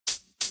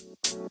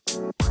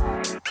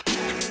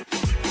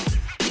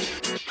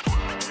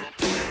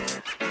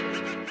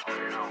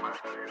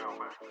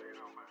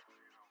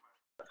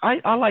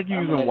I like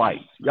using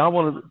white. Y'all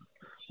want to?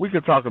 We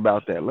could talk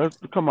about that. Let's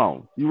come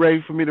on. You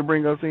ready for me to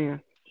bring us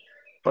in?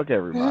 Fuck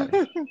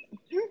everybody.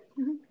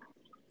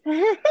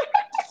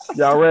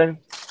 Y'all ready?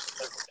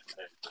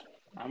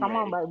 Come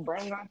on, baby,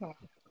 bring us in. All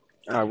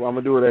right, well, I'm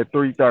gonna do it at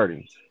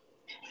 3:30.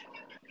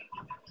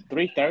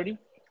 3:30.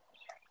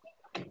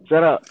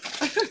 Shut up.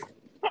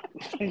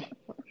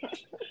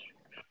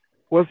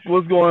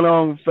 What's going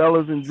on,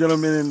 fellas and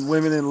gentlemen and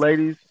women and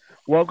ladies?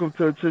 Welcome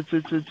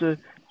to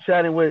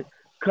Chatting with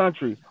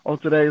Country. On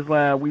today's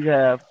line, we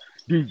have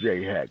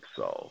DJ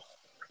Hacksaw.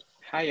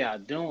 How y'all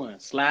doing?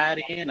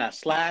 Slide in, I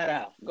slide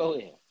out. Go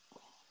ahead.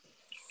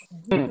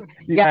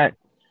 You got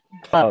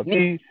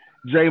me,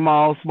 J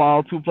Mall,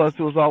 small,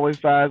 2+2 is always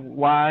 5.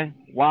 Why?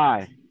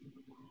 Because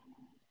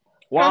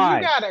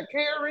you got to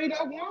carry the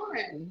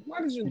one.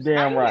 What is you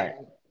Damn saying? right.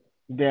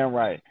 Damn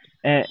right.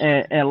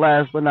 And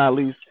last but not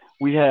least,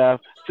 we have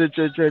the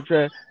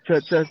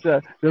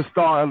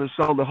star of the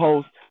show, the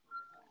host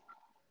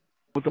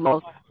with the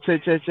most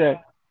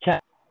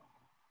cat.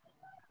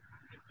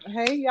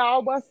 Hey,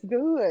 y'all, what's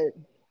good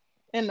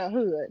in the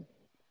hood?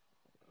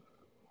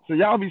 So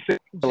y'all be saying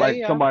like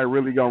Jaya. somebody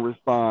really gonna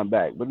respond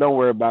back, but don't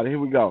worry about it. Here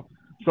we go.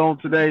 So on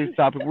today's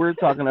topic, we're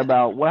talking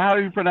about how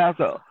do you pronounce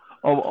it?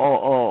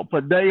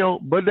 Padeo?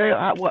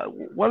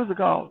 What is it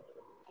called?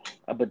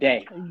 A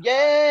bidet.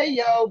 Yeah,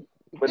 yo.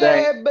 Bidet.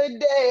 Yeah,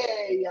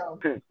 bidet, yo.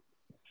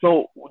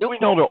 So do we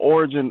know the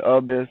origin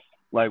of this?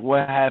 Like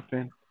what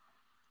happened?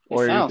 It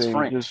Or sounds anything?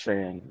 French. Just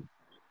saying.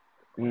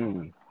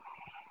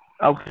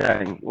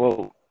 Okay.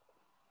 Well,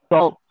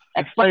 so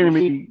explain to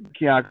me,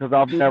 Keon, because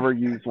I've never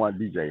used one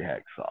DJ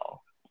Hacksaw.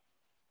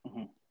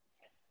 Mhm.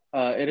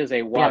 It is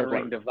a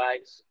watering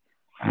device.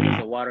 It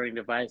is a watering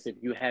device.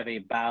 If you have a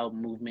bowel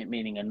movement,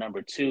 meaning a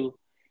number 2,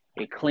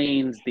 it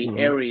cleans the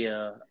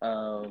area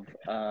of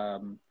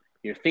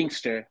your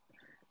sphincter.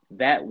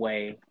 That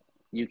way,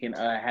 you can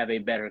have a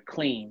better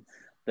clean.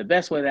 The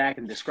best way that I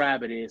can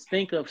describe it is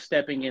think of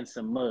stepping in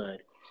some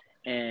mud.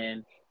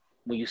 And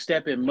when you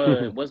step in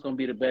mud, what's going to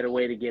be the better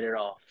way to get it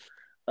off?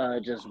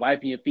 Just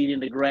wiping your feet in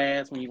the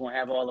grass when you're going to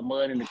have all the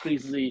mud in the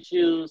creases of your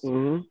shoes,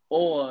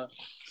 or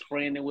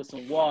spraying it with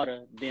some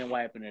water, then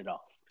wiping it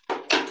off.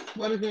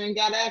 What if you ain't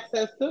got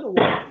access to the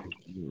water?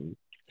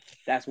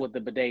 That's what the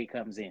bidet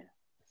comes in.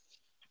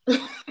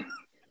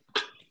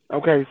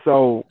 Okay,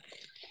 so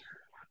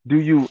do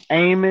you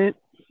aim it?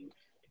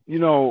 You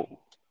know,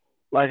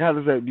 like how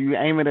does that? Do you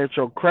aim it at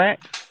your crack,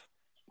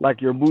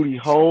 like your booty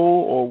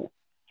hole, or?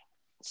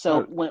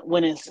 So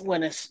when it's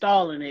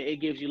installing it, it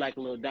gives you like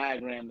a little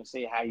diagram to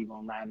say how you're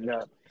gonna line it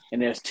up.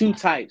 And there's 2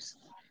 types.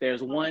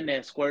 There's one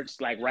that squirts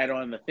like right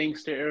on the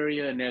sphincter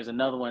area, and there's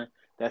another one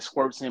that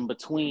squirts in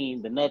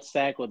between the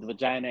nutsack or the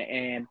vagina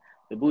and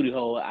the booty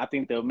hole. I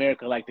think the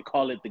America like to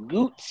call it the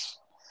gooch.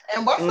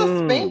 And what's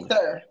a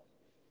sphincter?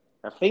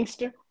 A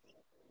sphincter?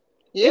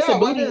 Yeah, it's a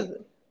booty. What is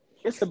it?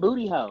 It's a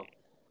booty hole.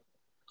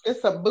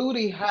 It's a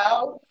booty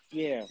hole?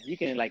 Yeah, you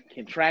can like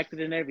contract it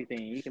and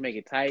everything. You can make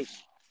it tight,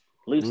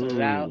 loosen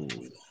it out.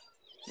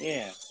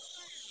 Yeah.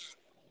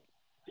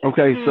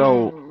 Okay,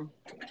 so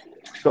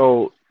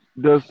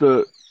does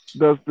the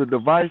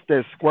device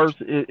that squirts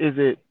is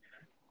it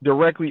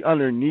directly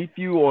underneath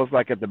you, or it's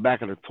like at the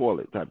back of the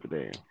toilet type of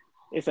thing?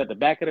 It's at the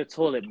back of the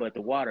toilet, but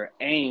the water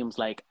aims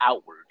like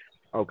outward.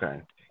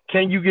 Okay.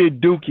 Can you get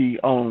dookie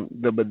on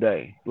the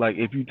bidet? Like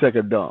if you take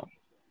a dump?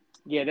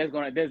 Yeah, there's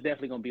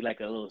definitely gonna be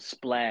like a little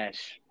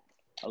splash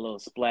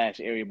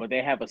area. But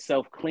they have a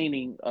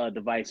self-cleaning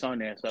device on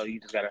there, so you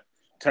just gotta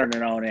turn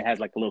it on. It has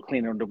like a little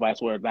cleaner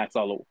device where where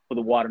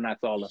the water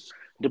knocks all the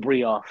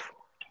debris off.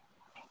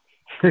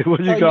 What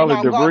do you call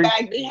it? Debris? Go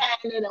back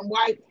behind it and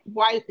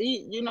wipe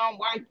it. You don't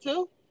wipe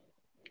too?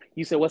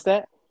 You said what's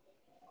that?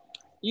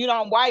 You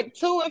don't wipe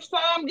too if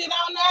some get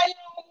on there.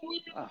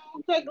 You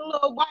don't take a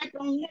little wipe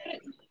and hit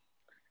it.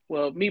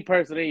 Well, me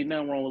personally, ain't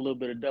nothing wrong with a little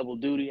bit of double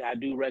duty. I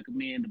do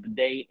recommend the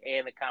bidet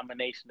and a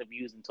combination of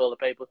using toilet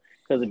paper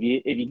because if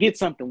you get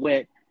something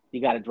wet, you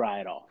got to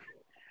dry it off.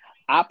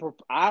 I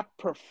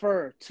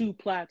prefer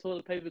 2-ply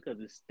toilet paper because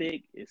it's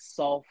thick, it's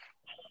soft.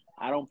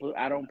 I don't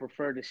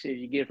prefer the shit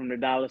you get from the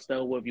dollar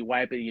store where if you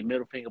wipe it, your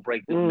middle finger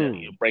break through the middle,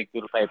 you break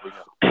through the paper.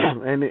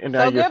 and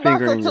so give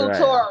us a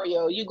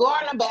tutorial. You go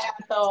in the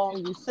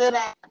bathroom, you sit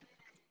down,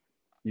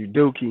 you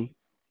dookie.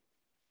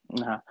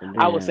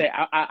 I would say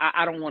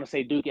I don't want to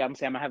say dookie. I'm gonna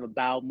say I'm gonna have a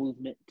bowel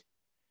movement.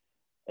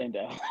 And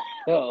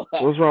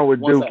what's wrong with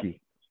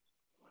dookie?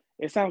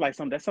 It sounds like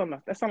something that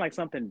sounds like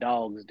something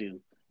dogs do.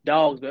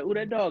 Dogs, but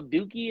that dog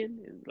dookie?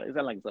 It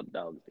sounds like something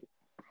dogs do.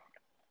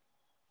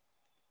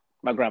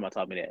 My grandma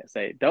taught me that.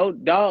 Say dogs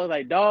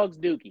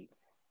dookie.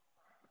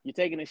 You're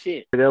taking a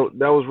shit. That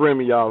was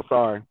Remy, y'all.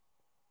 Sorry.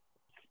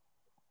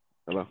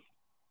 Hello.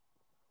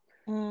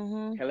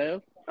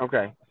 Hello.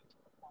 Okay.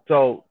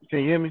 So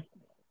can you hear me?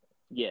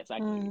 Yes, I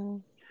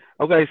can.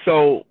 Okay,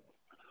 so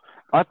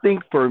I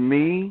think for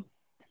me,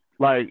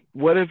 like,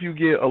 what if you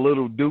get a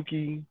little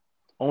dookie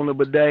on the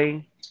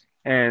bidet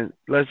and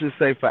let's just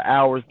say for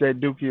hours that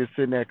dookie is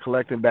sitting there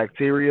collecting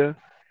bacteria,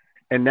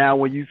 and now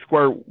when you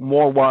squirt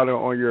more water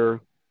on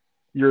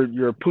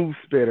your poo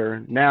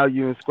spitter, now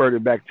you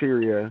squirted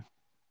bacteria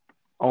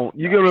on.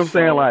 You get what I'm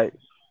saying? So, Like,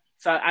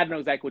 so I know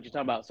exactly what you're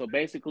talking about. So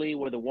basically,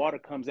 where the water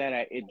comes at,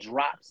 it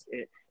drops.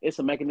 It's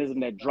a mechanism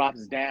that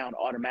drops down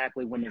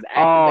automatically when it's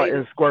oh, activated.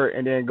 and squirt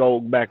and then go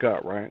back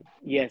up, right?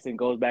 Yes, and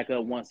goes back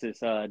up once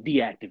it's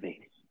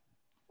deactivated.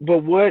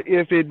 But what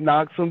if it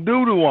knocks some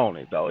doo doo on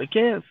it though? It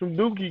can't. Some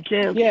dookie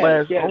can't Yeah,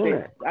 splash yeah, on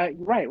that.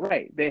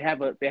 right. They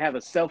have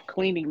a self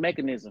cleaning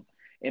mechanism,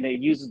 and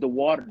it uses the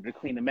water to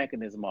clean the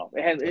mechanism off.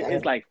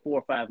 It's like 4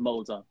 or 5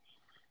 modes on.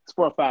 It's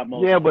 4 or 5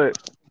 modes Yeah, on it.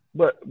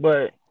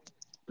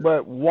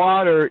 but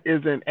water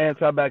isn't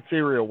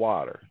antibacterial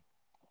water.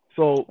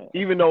 So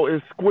even though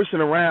it's squishing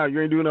around,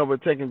 you ain't doing nothing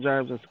but taking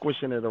germs and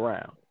squishing it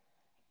around.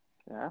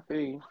 Yeah, I feel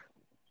you.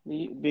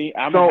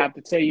 I'm gonna So have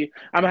to tell you.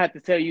 I'm gonna have to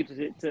tell you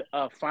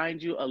to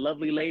find you a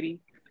lovely lady,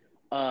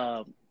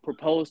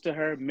 propose to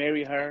her,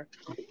 marry her,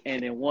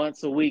 and then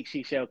once a week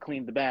she shall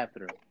clean the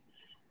bathroom.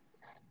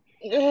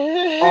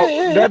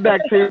 that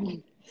bacteria,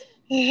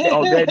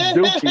 oh that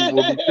dookie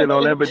will be sitting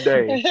on every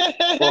day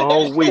for a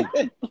whole week.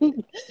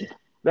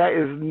 That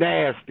is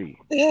nasty.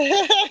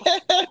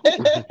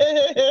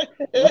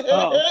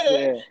 Oh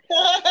shit!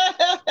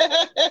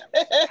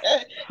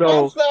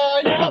 I'm So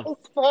sorry, that was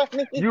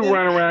you funny.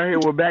 run around here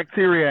with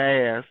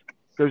bacteria ass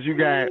because you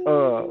got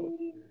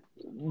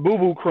boo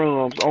boo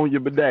crumbs on your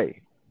bidet.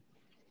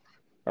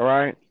 All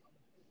right.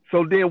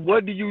 So then,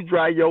 what do you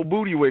dry your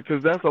booty with?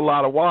 Because that's a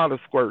lot of water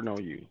squirting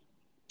on you.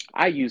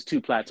 I use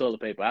 2-ply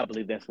toilet paper. I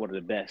believe that's one of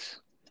the best.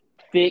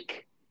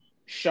 Thick,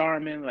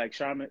 Charmin, like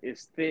Charmin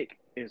is thick.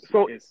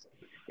 So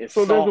It's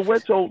so does it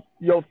wet soft.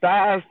 your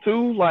thighs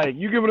too? Like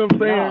you get what I'm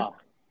saying? No,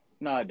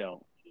 no, I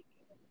don't.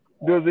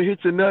 Does it hit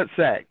your nut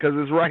sack? Because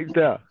it's right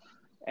there.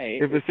 Hey,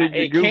 If it's in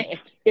your it gooch. can't.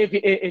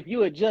 If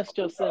you adjust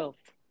yourself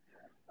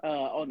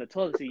on the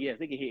toilet seat, yes,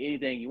 it can hit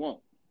anything you want.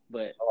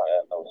 But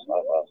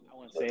I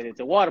want to say that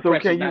the water So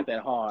pressure is can not you?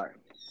 that hard.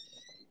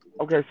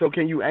 Okay. So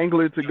can you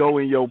angle it to go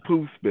in your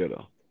poo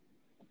spitter?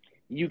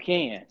 You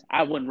can.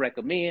 I wouldn't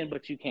recommend,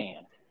 but you can.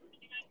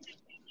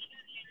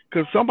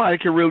 Because somebody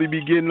can really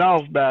be getting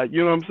off by,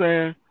 you know what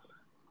I'm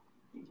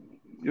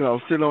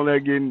saying? Sitting on there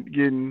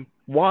getting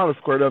water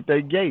squirt up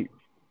their gate.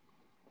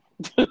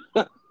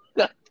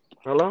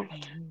 Hello?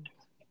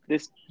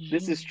 This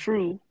is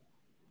true.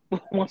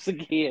 Once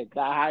again,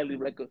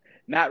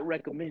 not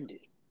recommended.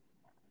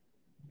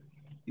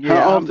 Yeah,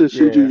 How often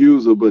should you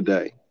use a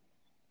bidet?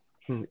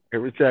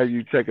 Every time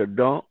you take a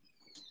dump.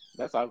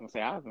 That's what I was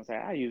gonna say.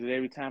 I use it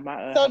every time I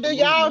So, have a do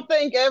y'all movement.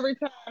 think every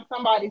time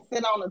somebody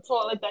sit on the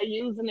toilet, they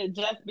using it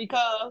just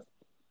because?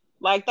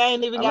 Like they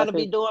ain't even got Unless to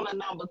be they, doing a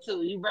number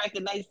two. You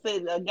reckon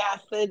a guy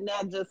sitting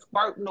there just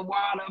squirting the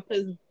water up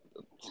his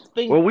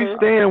Well, we sphincter,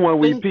 stand when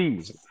we sphin-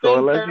 pee. So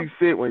unless sphincter? you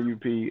sit when you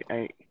pee,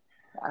 ain't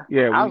I,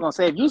 yeah I was we. gonna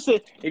say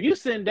if you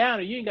sitting down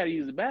and you ain't got to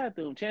use the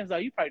bathroom, chances are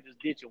you probably just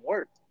did your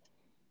work.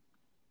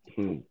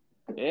 Hmm.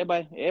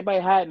 Everybody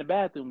hide in the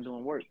bathroom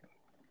doing work.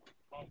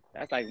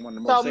 That's like one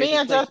of the So most safest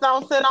men just places.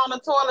 don't sit on the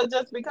toilet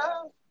just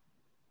because.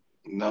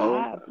 No.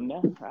 I've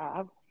no,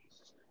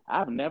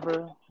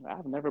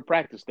 I've never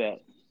practiced that.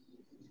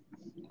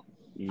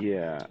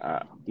 Yeah,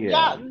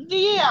 yeah.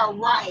 Yeah,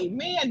 right.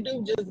 Men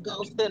do just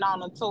go sit on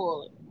the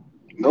toilet.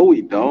 No,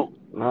 we don't.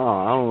 No,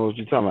 I don't know what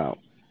you're talking about.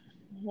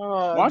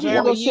 Why don't you just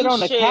Jeremy, go sit you on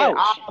the shit couch?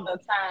 all the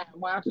time.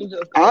 Why don't you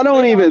just go I don't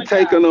sit on even the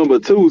take a couch? number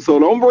two, so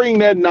don't bring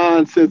that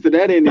nonsense and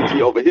that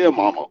energy over here,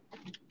 mama.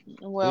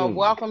 Well, Mm,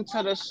 welcome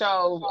to the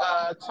show,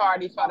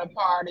 Tardy for the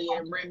Party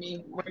and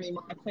Remy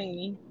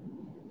Martini.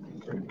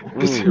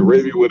 This shit mm.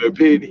 Remy with a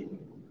penny.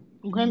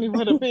 Remy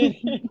with a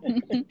penny.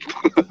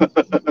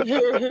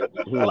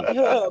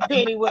 Mm.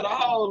 Penny with a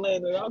hole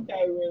in it.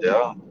 Okay, Remy. Yeah.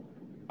 All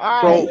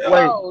right, So Yeah.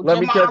 wait, so let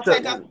me Jamal, catch up.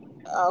 take us.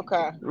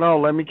 Okay. No,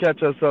 let me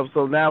catch us up.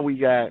 So now we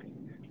got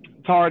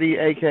Tardy,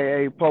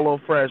 aka Polo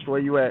Fresh. Where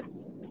you at?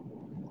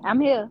 I'm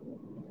here.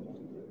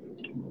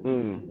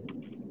 Mm.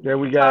 Then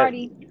we got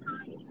Tardy.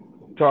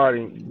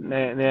 Tardy.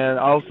 And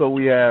also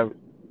we have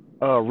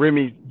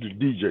Remy,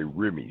 DJ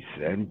Remy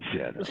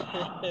Santana.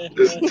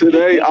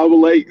 Today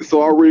I'm late,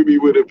 so I Remy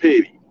with a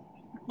penny.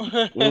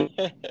 Mm.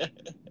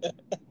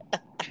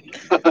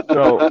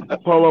 So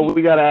Polo,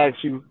 we gotta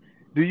ask you,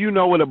 do you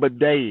know what a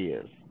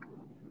bidet is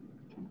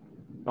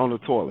on the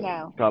toilet?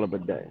 No. Called a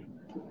bidet.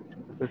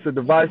 It's a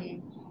device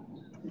Mm-mm.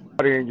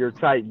 in your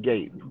tight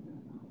gate.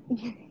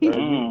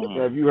 Mm.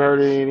 Have you heard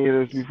of any of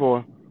this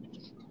before?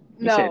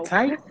 You said No.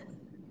 tight?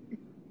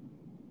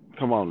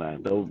 Come on now,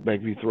 don't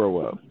make me throw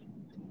up.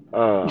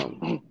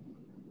 Um,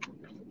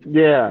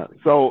 yeah,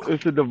 so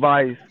it's a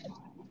device.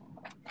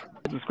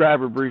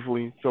 Describe it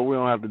briefly, so we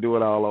don't have to do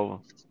it all over.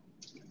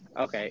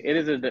 Okay, it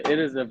is a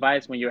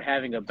device when you're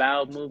having a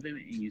bowel movement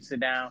and you sit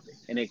down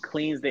and it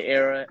cleans the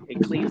area.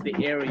 It cleans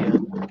the area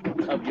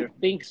of your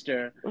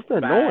sphincter What's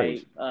that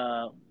noise?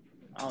 by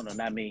I don't know,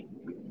 not me.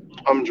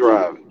 I'm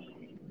driving.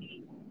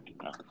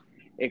 Uh,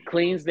 it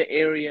cleans the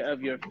area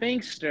of your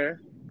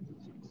sphincter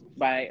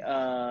by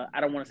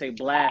I don't want to say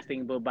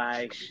blasting, but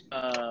by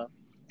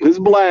It's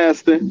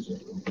blasting.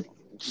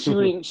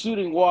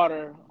 shooting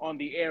water on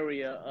the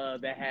area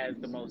that has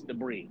the most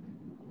debris.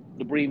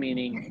 Debris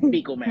meaning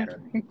fecal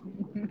matter.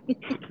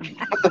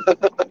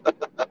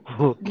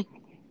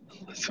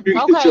 So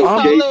you get Okay, your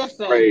so I'm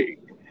listen. Gatorade.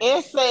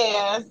 It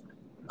says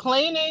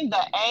cleaning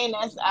the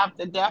anus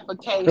after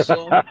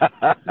defecation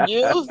Mm.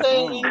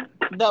 using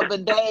the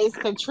bidets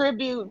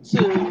contribute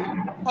to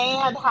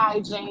hand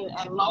hygiene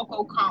and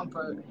local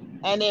comfort,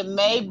 and it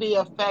may be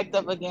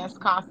effective against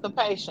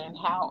constipation.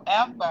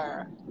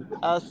 However,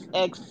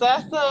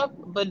 excessive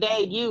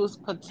bidet use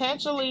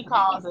potentially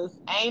causes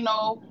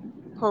anal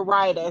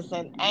pruritus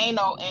and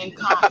anal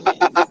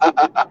incontinence.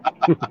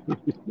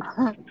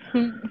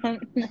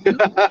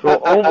 so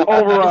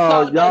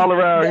overall, So y'all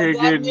around does here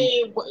that getting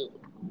mean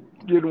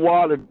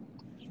water.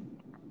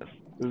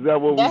 Is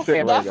that what we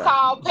saying right that's now?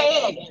 called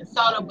pegging?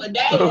 So the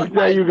bidet So is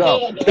there like you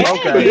go. pegging.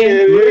 Okay, Yeah,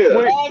 Pagan. it is.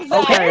 liquid.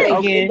 Okay, Exactly.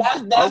 okay,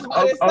 Pagan. That's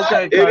what it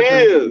okay, says. It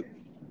country, is.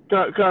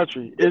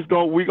 country.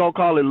 We gonna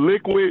call it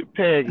liquid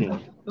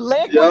pegging.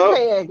 Liquid Yup.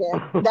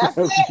 pegging. That's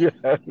it.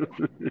 Yes.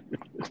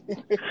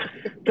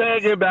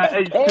 Pegging by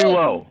Pagan.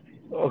 H2O.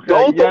 Okay,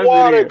 Don't the yes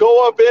it water is.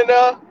 go up in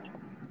there?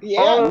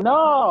 Yeah. Oh,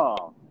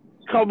 No.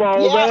 come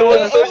on, Yeah, So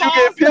man. so it you has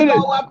get to penny.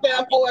 go up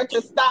there for it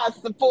to stop,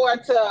 for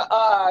it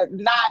to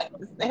not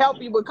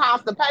help you with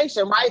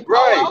constipation, right,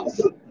 Right. Polo?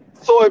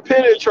 So it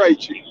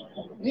penetrates you.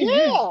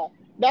 Mm-hmm. Yeah,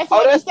 that's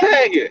Oh, what it that's says.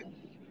 pegging.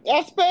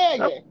 That's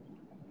pegging.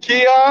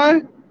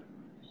 Keon?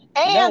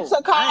 And No,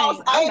 to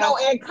cause I'm anal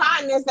not.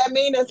 incontinence, that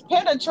means it's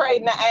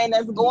penetrating the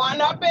anus,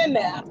 going up in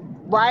there,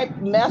 right?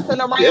 Messing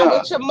around Yeah.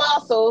 with your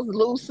muscles,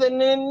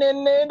 loosening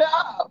it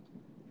up,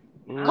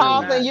 I'm Mm.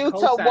 causing not you to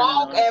co-signing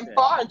walk on and that.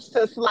 farts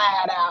to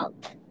slide out.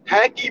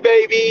 Hacky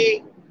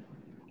baby.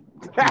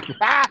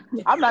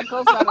 I'm not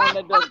co-signing on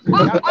that dumb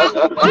shit. Y'all carry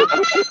on with that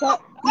shit. So,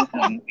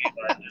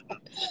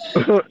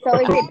 so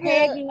is it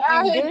pegging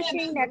Out and here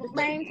getting douching at the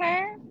same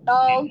time?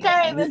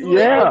 okay, this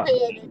liquid Yeah,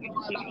 pegging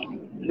going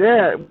on.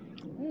 yeah.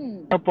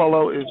 Mm.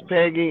 Polo is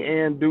pegging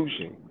and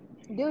douching.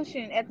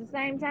 Douching at the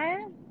same time?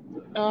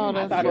 Oh, I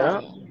Mm. that's thought it was.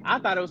 Yeah. funny. I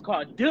thought it was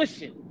called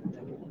dushing.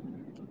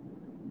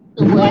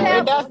 Well,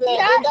 it Whatever. doesn't.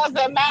 It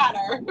doesn't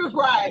matter,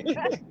 right?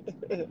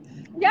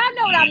 Y'all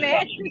know what I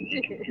meant.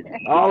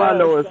 All I That's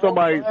know is so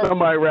funny.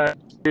 somebody right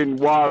getting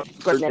water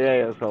in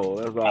their asshole.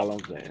 That's all I'm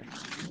saying.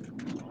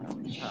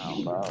 I'm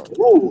talking about.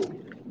 Ooh.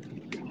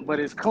 But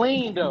it's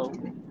clean though.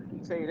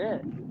 Say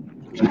that.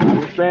 I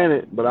understand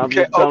it, but I'm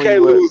Okay, just telling okay,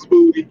 you what. loose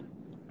booty.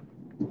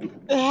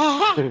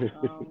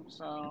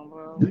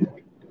 Bro.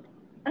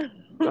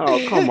 Oh,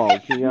 come on,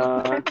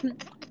 Keon.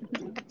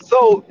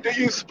 So do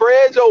you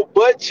spread your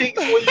butt cheeks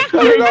when you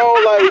cut it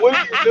on? Like what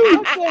do you do?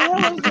 What the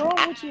hell is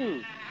wrong with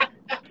you?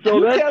 So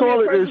You that tell me a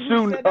toilet is person who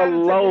shooting sat a down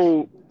and take a.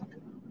 load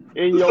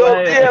in your So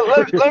ass. yeah,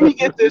 let me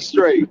get this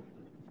straight.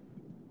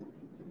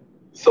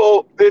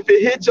 So if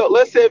it hit your,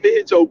 let's say if it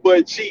hit your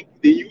butt cheek,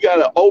 then you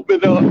gotta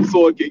open up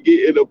so it can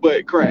get in the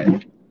butt crack.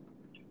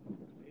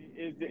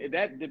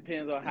 That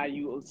depends on how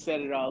you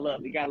set it all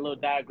up. You got a little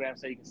diagram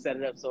so you can set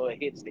it up so it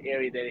hits the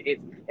area that it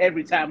hits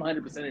every time, 100%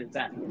 of the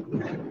time.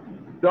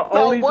 The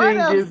So only what thing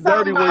if gets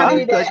dirty when Huh?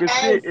 you somebody take that a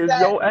ain't shit is set?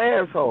 your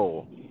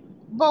asshole.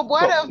 But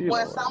what So if you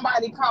when know.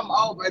 somebody come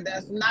over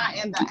that's not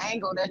in the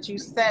angle that you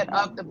set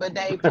up the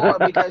bidet for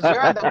because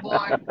you're the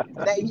one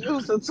that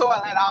use the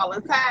toilet all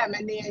the time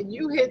and then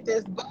you hit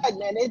this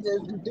button and it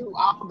just do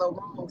all the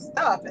wrong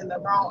stuff in the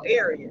wrong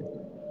area.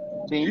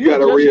 Then You you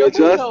gotta adjust your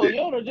booty readjust hole. it.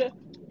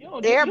 You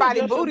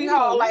Everybody adjust your booty booty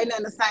hole, hole yeah. ain't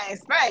in the same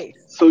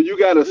space. So you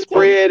gotta You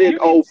tell me spread it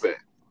open.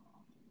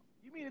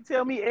 you mean to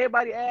tell me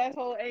everybody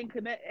asshole ain't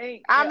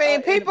I mean,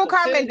 in the people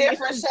come in vicinity?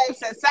 different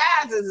shapes and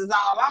sizes is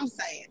all I'm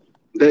saying.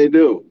 They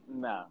do.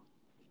 No.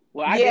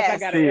 Well, I guess I Yes.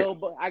 got an See,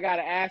 elbow. I got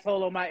an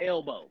asshole on my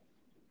elbow.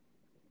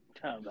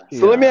 Talking about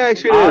So let me yeah.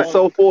 ask you I this.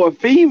 So for a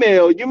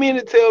female, you mean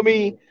to tell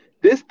me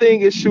this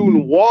thing is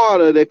shooting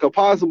water that could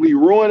possibly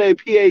ruin their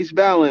pH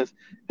balance,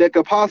 that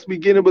could possibly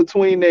get in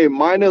between their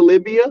minor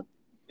labia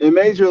and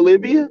major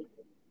labia?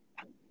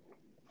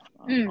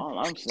 Mm. all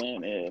I'm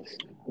saying is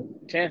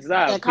chances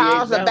are And pH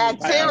cause a balance is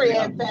probably already bacteria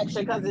off.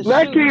 infection because it's let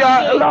shooting Keon.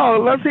 shit.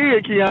 No, let's hear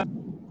it, Keon.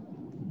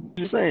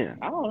 What you saying?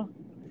 I don't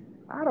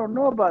I don't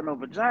know about no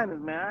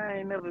vaginas, man. I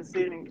ain't never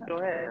seen it go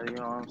ahead. You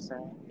know what I'm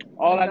saying?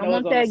 All You I don't know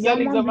is want that. You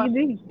don't want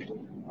BV.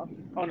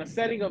 on the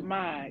setting of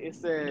mine, it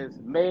says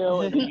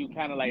male, and then you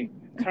kind of like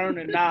turn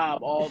the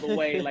knob all the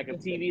way like a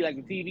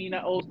TV,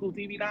 not old school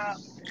TV knob,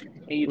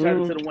 and you turn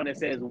it to Mm. the one that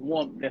says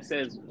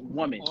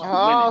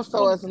Oh,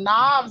 so women. it's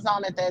knobs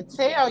on it that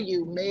tell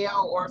you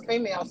male or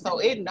female, so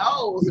it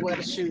knows where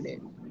to shoot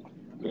it.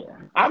 Yeah,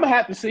 I'm gonna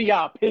have to see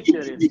y'all a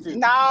picture of this too.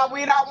 No,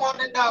 we don't want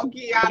to know,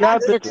 Keon. I I got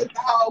just pictures. think the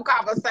whole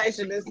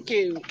conversation is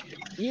cute.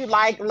 You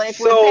like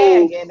liquid So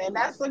pegging, and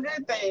that's a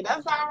good thing.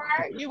 That's all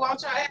right. You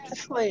want your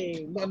ass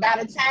clean. But by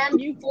the time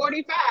you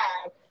 45,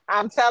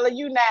 I'm telling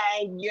you now,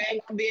 you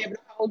ain't gonna be able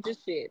to hold your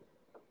shit.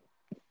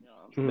 You know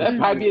what I'm saying? That'd Mm. Mm.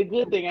 probably be a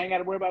good thing. I ain't got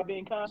to worry about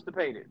being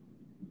constipated.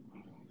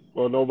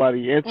 Well,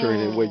 nobody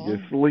entering it with your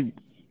Mm. sleep.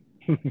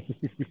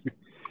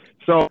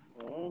 So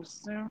Oh,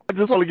 snap. I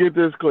just want to get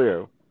this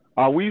clear.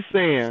 Are we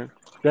saying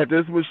that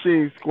this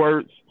machine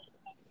squirts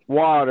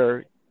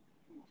water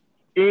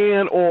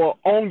in or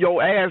on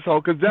your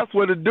asshole? Because that's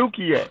where the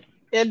dookie at.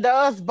 It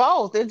does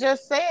both. It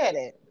just said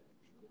it.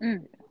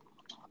 Mm,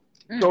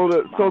 mm.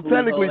 My So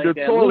booty hole technically the ain't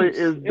that toilet loose.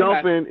 is It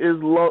not. dumping is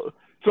low.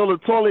 So the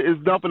toilet is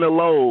dumping a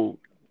load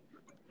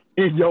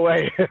in your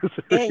ass.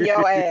 In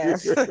your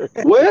ass.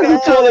 Where's the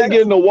toilet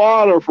getting the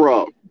water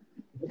from?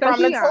 So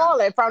From the Keon,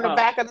 toilet, from the Oh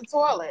back of the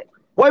toilet.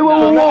 Wait, whoa,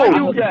 no, So whoa, why I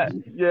whoa. you hook. got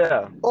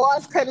yeah. Or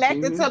it's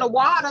connected Hmm. to the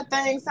water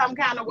thing some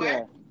kind of way.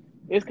 Yeah,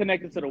 it's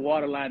connected to the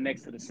water line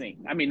next to the sink.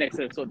 I mean, next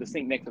to the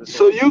sink next to the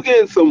So toilet. you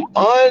get some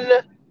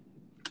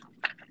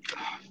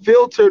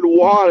unfiltered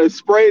water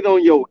sprayed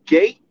on your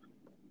gate?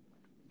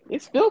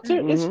 It's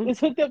filtered. mm. Hmm. It's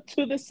hooked up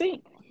to the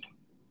sink.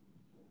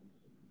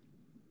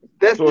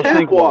 That's So it's tap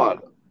sink Yeah. water.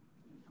 water.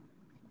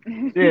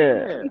 Yeah.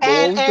 Yeah. But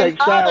And when we in take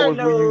other showers,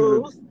 we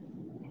use news,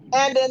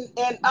 and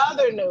in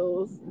other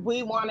news,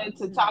 we wanted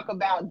to talk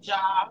about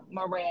Ja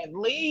Morant.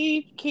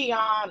 Leave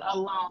Keon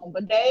alone.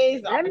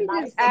 Bidets Let are me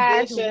just nice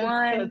ask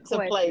additions one to question.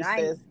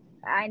 places.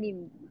 I ain't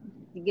even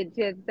get a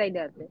chance to say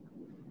nothing.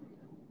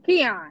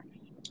 Keon,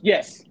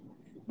 Yes.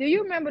 do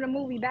you remember the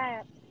movie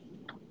Bad?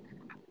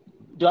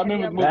 Do I Have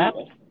you remember the ever that. movie?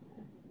 watched it?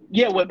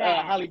 Yeah, with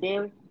Bad. Halle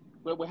Berry.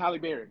 With Halle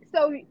Berry.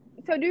 So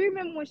so do you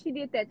remember when she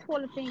did that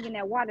toilet thing and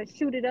that water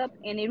shoot it up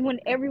and it went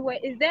everywhere?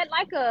 Is that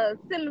like a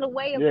similar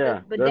way of the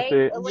Yeah, that's bidet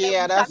it. or whatever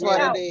Yeah, you that's talking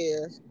what Yeah. it about?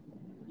 is.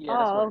 Yeah,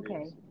 that's Oh, what it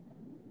okay. is.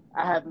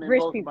 I have them in Rich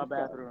both of my people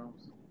stuff.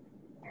 bathrooms.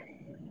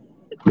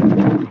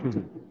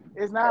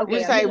 It's not We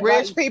Okay, rich. I'm say You can just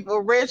buy.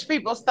 rich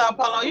people stuff.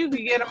 Hold on, you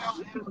can get them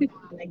on Amazon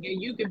and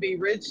you can be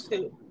rich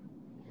too.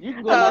 You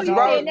can go I to know Cause you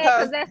saying ro- that Menards.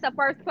 because cause that's the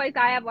first place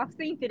I ever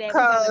seen to that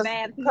was on the cause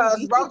Babs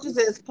cause movie. roaches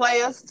is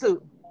players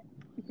too.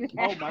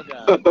 Oh my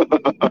god.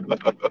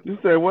 You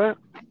say what?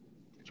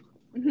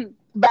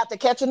 About to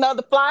catch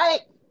another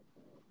flight.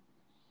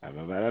 I'm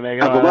about to make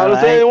it I'm all about to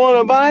say, right. you want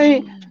to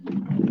bite?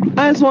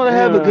 I just want to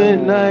have a good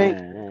night.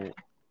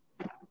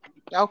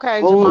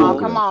 Okay, Jamal,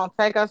 come Oh, Okay. on,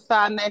 take us to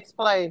our next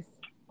place.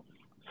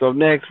 So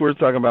next we're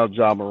talking about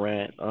Ja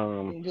Morant.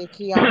 And get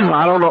Keon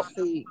up I in don't our know.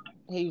 seat.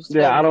 He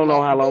Yeah, I studying don't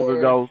know how long Blackberry.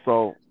 ago.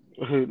 So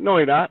no,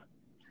 he not.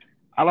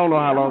 I don't know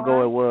how Yeah, I'm long all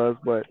ago it right. was,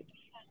 but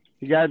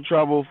he got in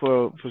trouble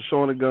for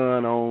showing a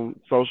gun on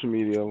social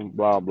media.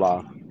 Blah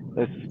blah.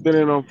 They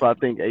suspended him for I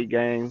think 8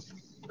 games.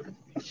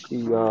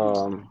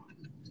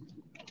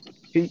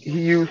 He he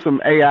used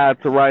some AI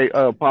to write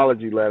an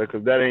apology letter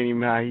because that ain't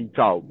even how he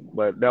talked.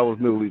 But that was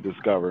newly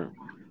discovered.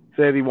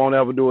 Said he won't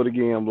ever do it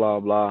again. Blah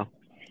blah.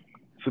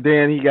 So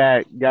then he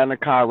got in a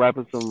car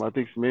rapping some I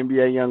think some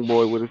NBA young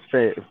boy with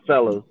his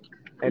fellas,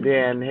 and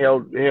then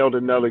held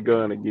another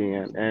gun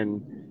again,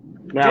 and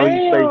now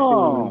he's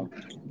facing Damn.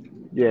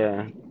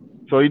 yeah.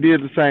 So he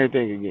did the same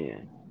thing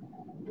again.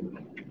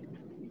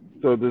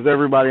 So does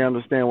everybody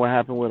understand what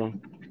happened with him?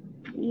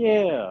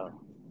 Yeah.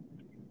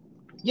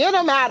 Get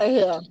him out of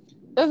here.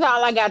 That's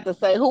all I got to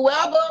say.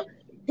 Whoever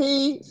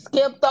he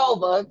skipped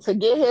over to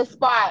get his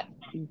spot,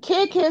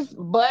 kick his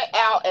butt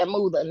out and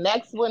move the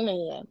next one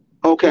in.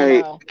 You okay.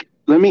 know.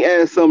 Let me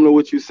add something to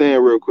what you're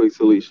saying real quick,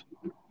 Salisha.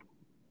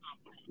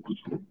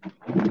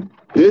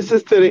 This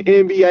is to the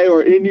NBA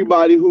or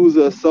anybody who's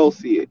an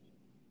associate.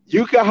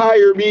 You can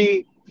hire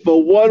me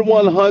for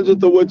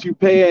 1/100th of what you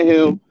paying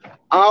him.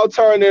 I'll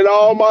turn in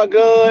all my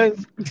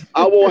guns.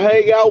 I won't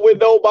hang out with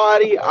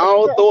nobody. I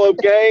don't throw up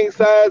gang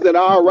signs, and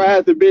I'll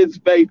ride the bench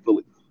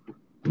faithfully.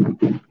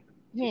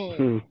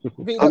 Hmm.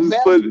 I'm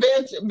just putting.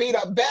 Be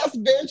the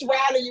best bench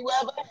rider you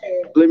ever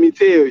Let me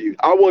tell you,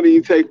 I won't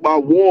even take my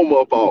warm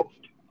up off.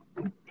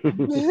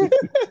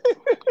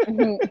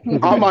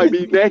 I might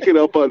be naked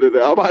up under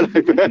there. I might not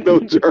even have no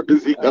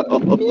jersey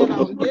on.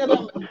 Get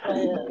him,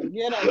 man.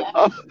 Get him I,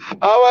 out.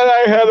 I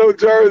might not have no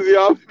jersey.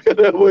 I'm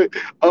gonna with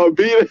a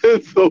beat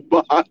and some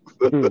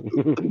boxers.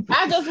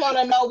 I just want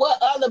to know what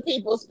other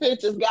people's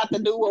pictures got to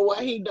do with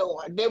what he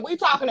doing. Did we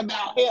talking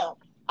about him?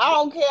 I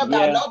don't care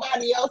about Yeah.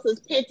 nobody else's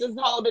pictures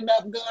holding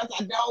up guns.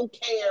 I don't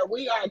care.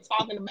 We are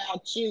talking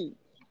about you.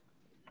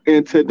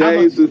 In I'm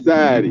a today's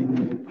society.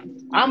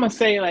 I'm gonna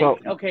say like so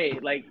okay,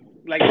 like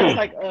just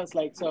like us,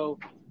 like so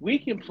we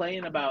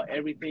complain about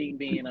everything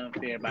being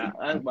unfair by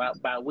us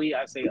by we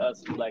I say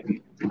us as black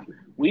people.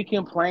 We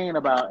complain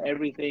about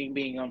everything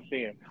being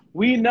unfair.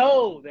 We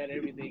know that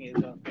everything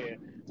is unfair.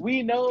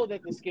 We know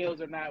that the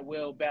scales are not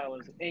well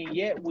balanced, and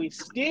yet we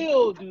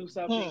still do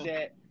something Hmm.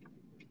 that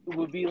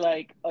would be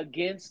like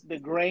against the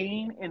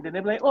grain, and then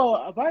they'd be like,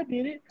 "Oh, if I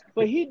did it,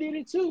 but he did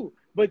it too."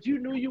 But you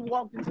knew you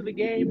walked into the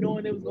game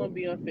knowing it was going to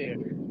be unfair.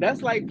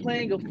 That's like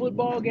playing a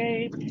football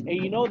game, and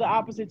you know the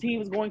opposite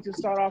team is going to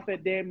start off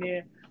at damn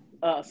near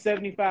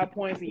 75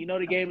 points, and you know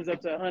the game is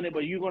up to 100,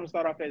 but you're going to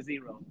start off at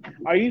 0.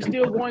 Are you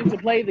still going to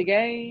play the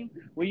game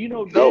when you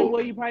know damn No,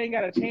 well you probably ain't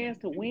got a chance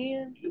to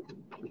win?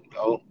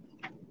 no.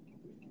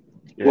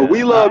 Well,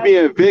 we yeah, love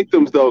being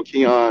victims, though,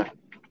 Keon.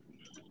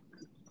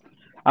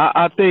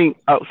 I think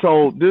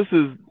so. This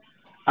is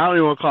I don't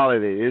even want to call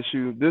it an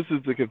issue. This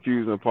is the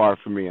confusing part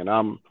for me, and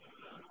I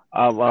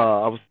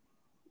was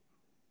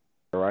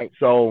right?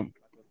 So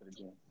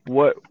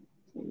what?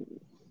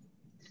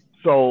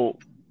 So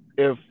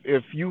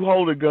if you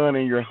hold a gun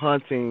and you're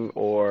hunting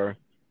or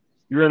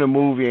you're in a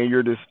movie and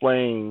you're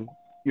displaying,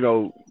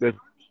 the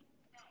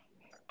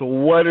so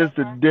what is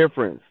the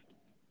difference?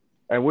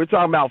 And we're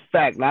talking about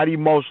fact, not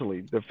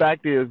emotionally. The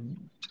fact is,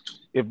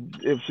 if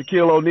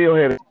Shaquille O'Neal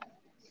had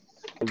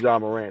a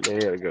John Morant, they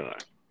had a gun.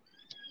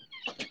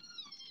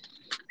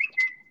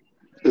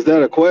 Is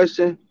that a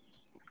question?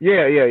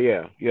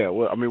 Yeah.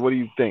 Well, I mean, what do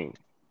you think?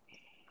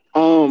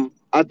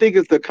 I think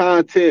it's the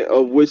content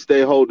of which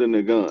they holding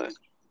the gun.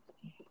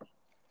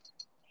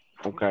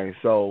 Okay,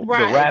 so the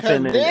Right, because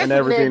rapping and this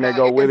everything that nigga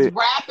go with is it.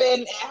 rapping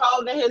and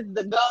holding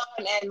the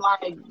gun and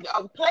like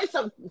play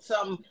some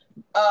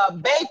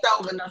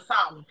Beethoven or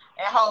something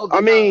and hold I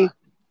the gun. mean,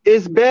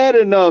 it's bad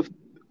enough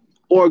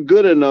or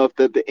good enough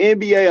that the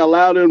NBA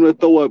allowed them to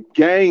throw up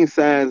gang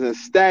signs and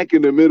stack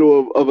in the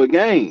middle of a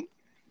game.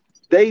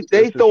 This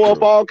They is throw up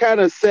true. all kind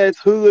of sets,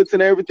 hoods,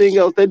 and everything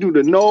else. They do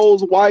the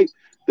nose wipe,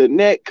 the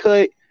neck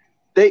cut.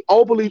 They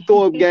openly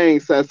throw up gang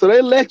signs, so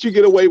they let you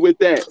get away with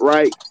that,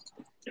 right?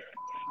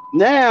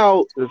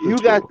 Now This is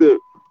true.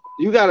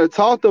 you got to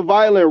talk the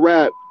violent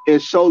rap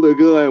and show the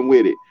gun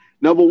with it.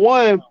 Number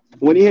one,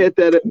 when he had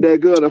that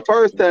gun the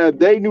first time,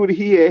 they knew that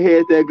he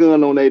had that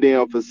gun on their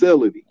damn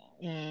facility.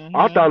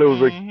 I thought it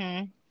was a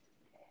Mm-hmm.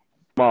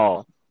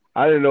 small.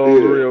 I didn't know it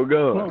was a Yeah. real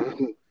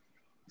gun.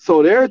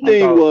 So their I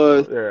thing thought,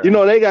 was,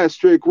 yeah. they got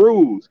strict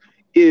rules.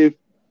 If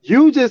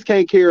you just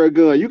can't carry a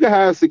gun, you can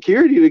hire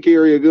security to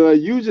carry a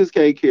gun. You just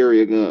can't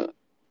carry a gun.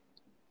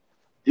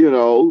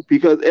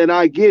 Because and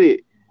I get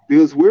it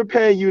because we're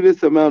paying you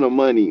this amount of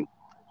money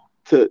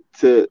to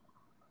to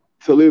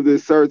to live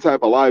this certain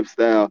type of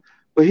lifestyle.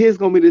 But here's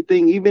gonna be the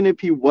thing: even if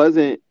he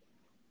wasn't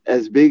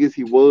as big as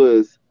he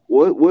was,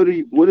 what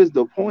is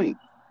the point?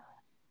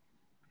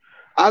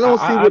 I I, don't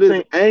see I I what his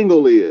think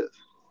angle is.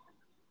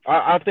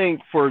 I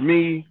think for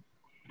me,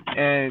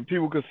 and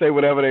people could say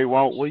whatever they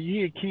want. Well,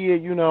 he a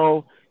kid,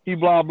 he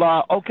blah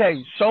blah.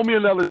 Okay, show me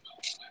another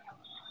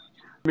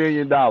 $1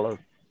 million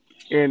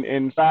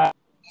in 5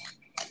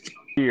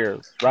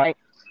 years, right?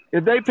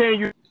 If they pay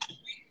you,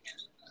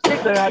 they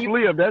have to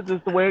live. That's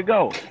just the way it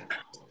goes.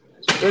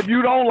 If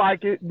you don't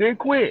like it, then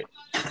quit.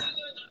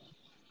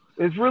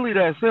 It's really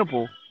that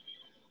simple.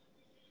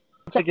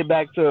 Take it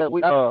back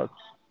to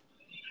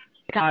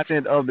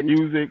content of the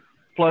music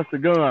plus the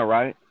gun,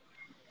 right?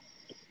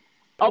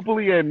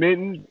 Openly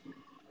admitting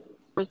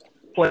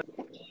play,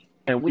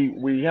 and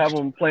we have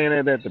them playing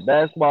it at the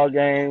basketball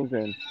games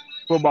and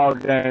football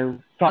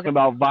games, talking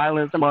about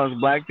violence amongst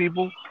black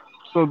people.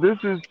 So this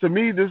is to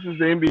me, this is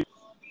the NBA.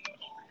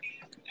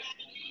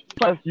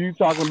 Plus, you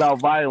talking about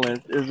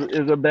violence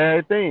is a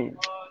bad thing.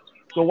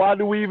 So why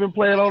do we even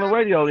play it on the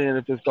radio then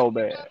if it's so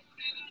bad?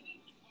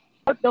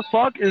 What the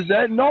fuck is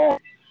that noise?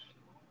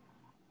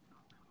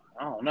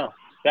 I don't know.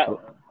 That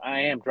I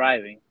am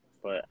driving,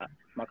 but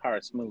my car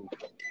is smooth.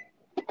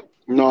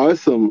 No,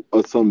 it's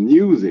some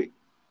music.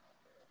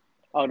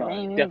 Oh That no,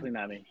 ain't me. definitely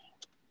not me.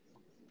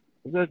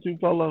 Is that you,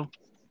 Polo?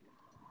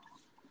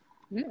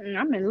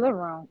 I'm in the living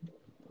room.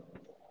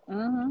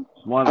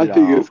 Mm-hmm. One of I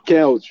think y'all. it's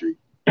country.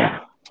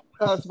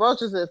 Because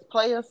Roaches is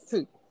players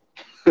too.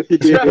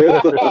 Yeah,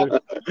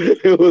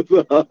 it was.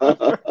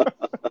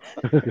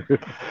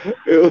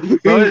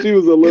 so, She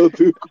was a little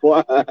too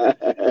quiet.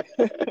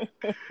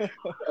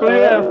 so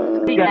yeah,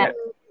 we Uh, got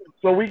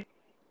so we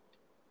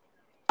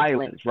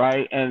violence,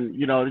 right? And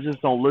it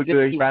just don't look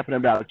good. He's rapping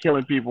about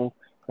killing people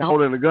and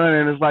holding a gun,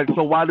 and it's like,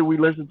 so why do we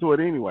listen to it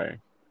anyway?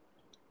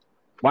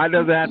 Why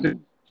does it have to?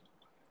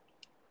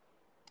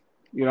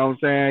 You know what I'm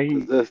saying?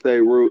 'Cause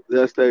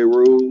that's their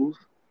rules.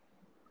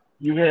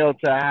 You held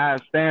to a high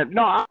standard.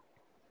 No,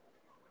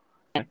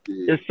 Yeah,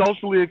 it's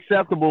socially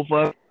acceptable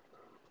for us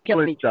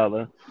killing each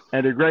other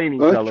and degrading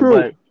each that's other, true.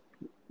 but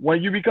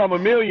when you become a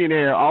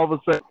millionaire, all of a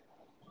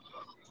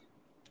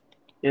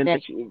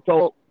sudden,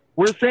 so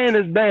we're saying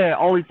it's bad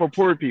only for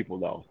poor people,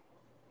 though,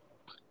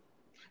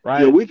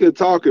 Yeah, right? we can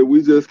talk it,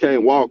 we just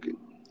can't walk it.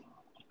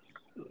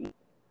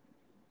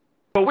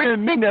 So we're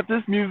admitting that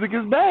this music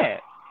is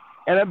bad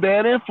and a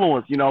bad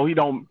influence. He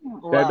don't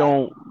that Right.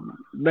 don't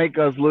make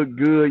us look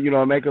good.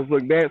 Make us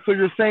look bad. So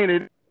you're saying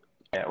it,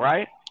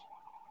 right?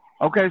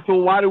 Okay, so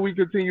why do we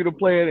continue to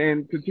play it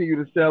and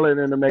continue to sell it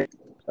and to make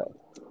stuff?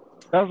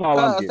 That's all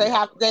I'm Cause getting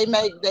at. they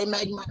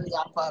make money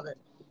off of it.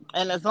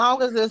 And as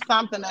long as it's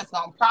something that's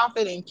gonna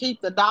profit and keep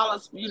the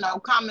dollars,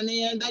 coming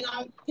in, they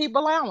gonna keep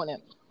allowing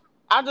it.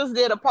 I just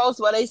did a post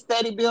where they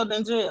steady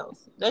building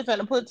jails. They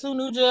finna put 2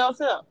 new jails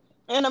here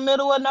in the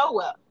middle of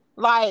nowhere.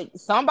 Like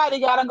somebody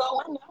gotta go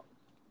in there.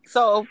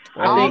 So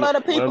I Well, all think of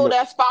the well, people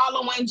that's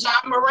following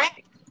John Morant,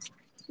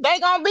 they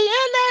gonna be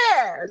in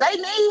there. They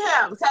need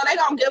him. So they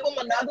gonna give him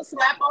another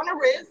slap on the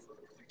wrist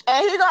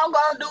and he gonna go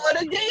do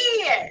it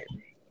again.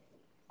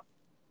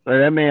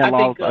 that man I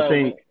think lost. I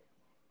think.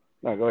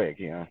 No, go ahead,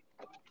 Keon.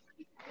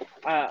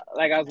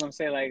 like I was gonna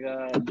say, like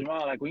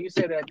Jamal, like when you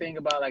said that thing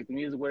about like the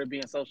music where it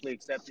being socially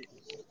accepted,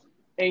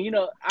 and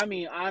I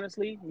mean,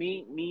 honestly,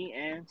 me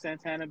and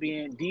Santana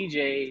being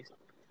DJs,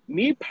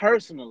 me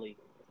personally,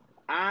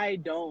 I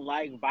don't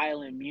like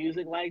violent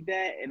music like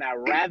that, and I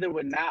rather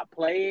would not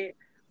play it.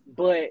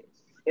 But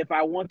if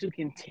I want to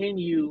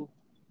continue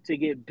to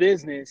get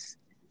business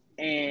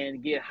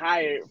and get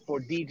hired for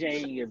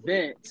DJing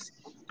events,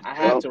 I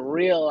have Yep. to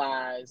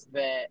realize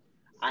that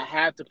I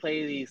have to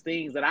play these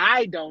things that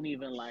I don't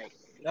even like.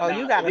 Oh,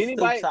 you Now, got if to stoop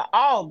anybody, to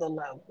all the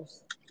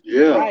levels.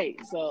 Yeah. right?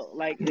 So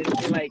like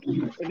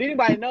if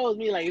anybody knows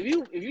me, like if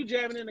you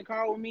jamming in the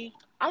car with me,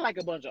 I like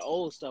a bunch of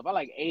old stuff. I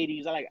like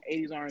 '80s. I like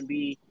 '80s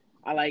R&B.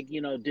 I like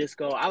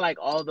disco. I like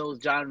all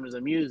those genres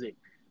of music.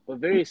 But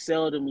very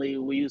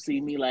seldomly will you see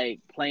me like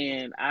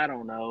playing. I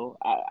don't know.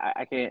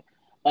 I can't.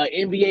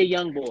 NBA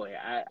YoungBoy.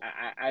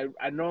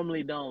 I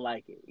normally don't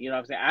like it. You know what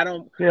I'm saying? I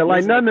don't Yeah,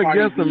 like listen to nothing Cardi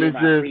against them. B in It's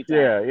my just free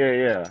time.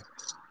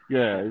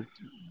 yeah.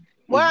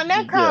 Well, and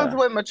that comes Yeah.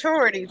 with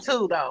maturity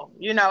too, though.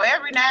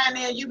 Every now and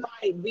then you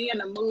might be in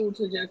the mood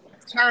to just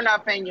turn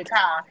up in your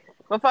car.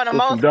 But for the For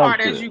some most dumb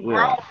part, as shit. you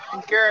grow,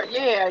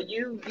 Yeah.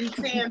 you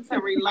tend to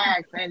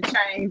relax and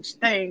change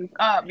things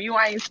up. You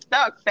ain't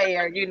stuck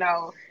there,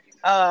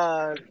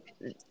 Uh,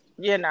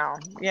 you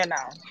know.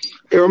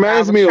 It I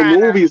reminds was me of trying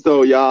to. movies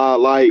though, y'all.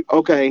 Like,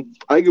 okay,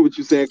 I get what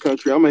you're saying,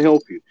 country. I'm gonna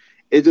help you.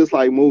 It's just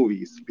like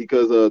movies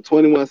because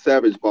 21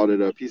 Savage brought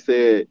it up. He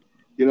said,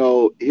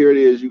 here it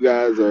is. You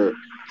guys are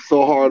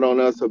so hard on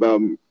us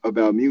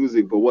about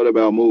music, but what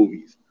about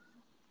movies?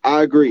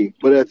 I agree,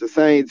 but at the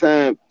same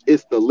time,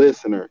 it's the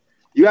listener.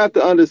 You have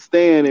to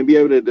understand and be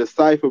able to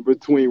decipher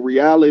between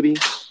reality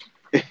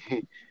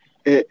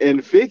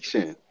and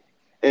fiction.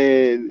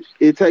 And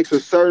it takes a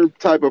certain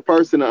type of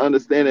person to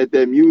understand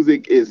that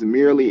music is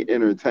merely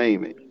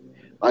entertainment.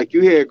 Like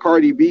you had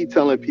Cardi B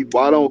telling people,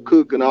 "I don't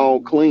cook and I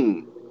don't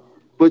clean,"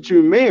 but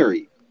you're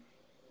married.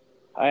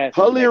 I had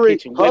to Her be in that lyric,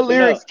 kitchen her whipping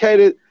lyrics up.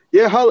 catered,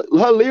 yeah,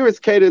 her lyrics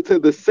catered to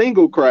the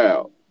single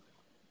crowd,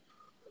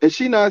 and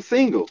she not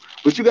single.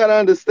 But you got to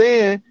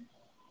understand,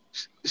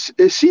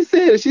 she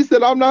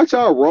said, "I'm not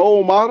your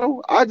role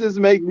model. I just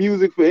make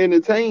music for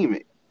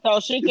entertainment." So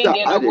she She can said,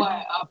 get "I a did."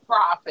 what? A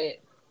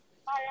profit.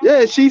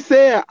 Yeah, she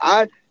said,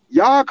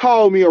 Y'all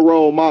called me a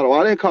role model.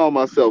 I didn't call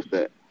myself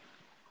that.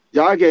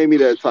 Y'all gave me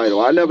that title.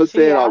 I And never she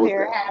said I out was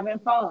here that." having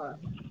fun.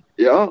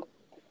 Yeah,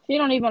 She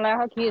don't even let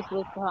her kids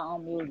listen to her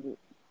own music.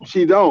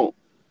 she don't.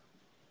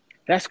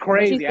 That's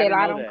When she crazy. I said, didn't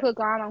 "I know don't that. cook,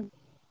 I don't,"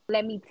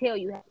 let me tell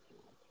you,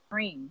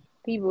 dream.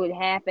 People would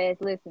half-ass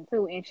listen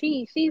too, and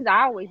she's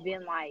always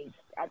been like,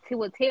 "I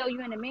will tell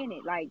you in a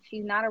minute." Like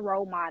she's not a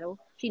role model.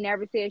 She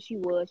never said she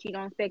was. She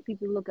don't expect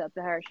people to look up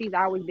to her. She's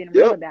always been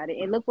real Yep. about it.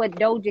 And look what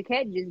Doja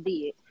Cat just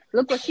did.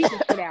 Look what she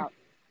just put out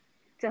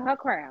to her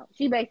crowd.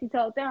 She basically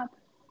told them,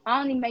 "I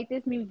only make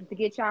this music to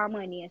get y'all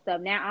money and stuff.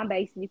 Now I'm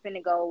basically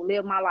finna go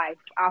live my life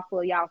off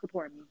of y'all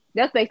supporting me."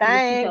 That's basically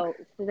what Thanks.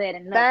 she said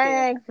in a nutshell.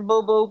 Thanks,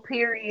 boo boo,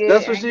 period.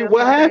 That's Ain't that what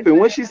what they happened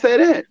when say? she said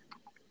that.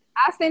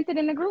 I sent it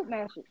in the group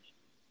message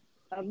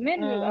a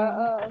minute ago.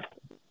 Mm.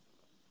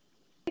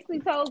 Basically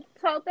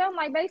told them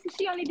like basically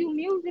she only do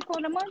music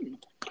for the money.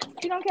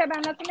 She don't care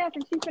about nothing else,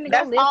 and she's finna go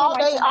That's live her all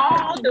life they on her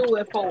all own. do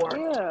it for.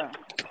 Yeah,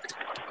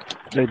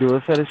 They do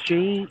it for the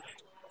streets.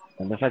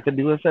 And if I could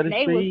do it for the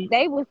and streets.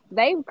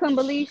 they couldn't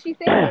believe she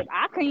said it.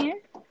 I can.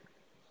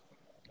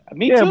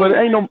 Me Yeah, but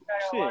too.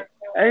 Shit.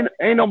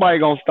 ain't nobody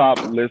gonna stop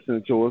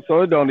listening to it,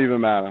 so it don't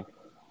even matter.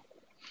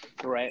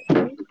 Right.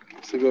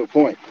 That's a good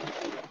point.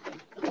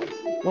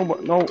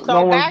 No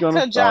So one's back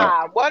gonna to stop.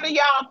 job. What do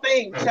y'all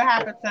think should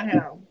happen to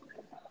him?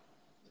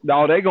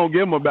 No, they gonna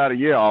give him about a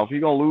year off. He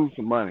gonna lose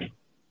some money.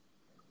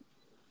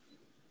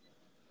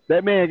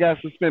 That man got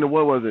suspended.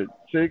 What was it?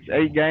 6,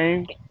 8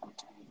 games,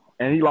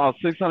 and he lost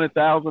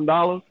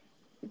 $600,000.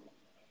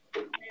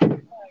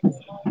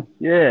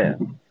 Yeah.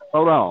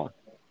 Hold on.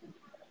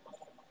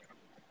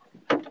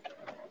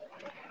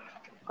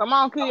 Come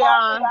on,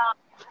 Keon.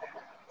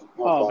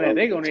 Oh man,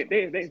 they gonna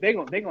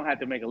have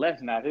to make a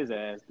lesson out of his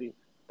ass.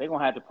 They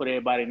gonna have to put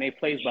everybody in their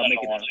place by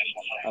making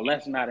a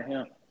lesson out of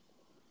him.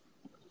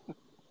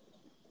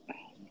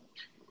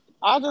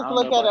 I I just don't know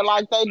look at about it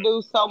like they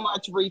do so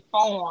much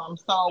reform.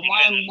 So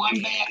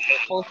one bad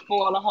apple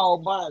spoil a whole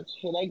bunch.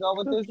 Here they go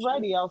with this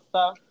radio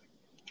stuff.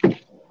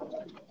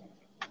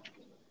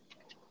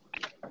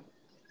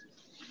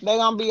 They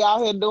gonna be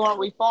out here doing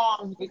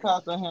reforms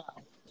because of him,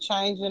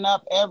 changing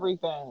up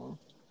everything.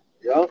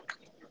 Yep.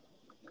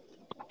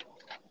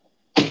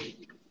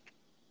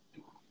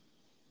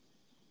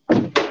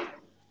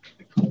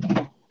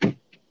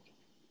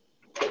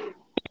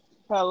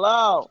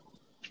 Hello.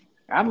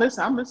 I'm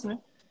listening. I'm listening.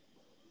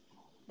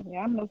 Yeah,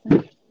 I'm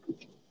listening.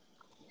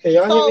 Can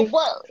y'all hear So me?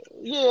 what?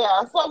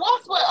 Yeah. So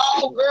what's with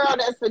old girl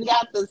that's been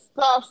got the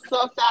stuff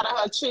sucked out of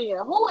her chin?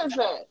 Who is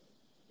that?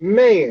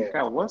 Man,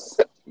 God,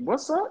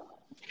 what's up?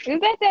 Is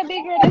that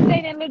big girl that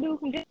stayed in Little Dude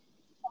from?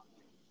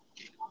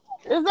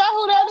 Is that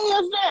who that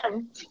is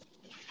then?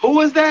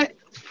 who is that?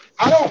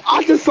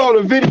 I just saw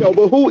the video,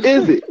 but who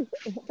is it?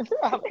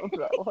 I don't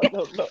know. I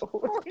don't know.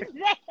 Who is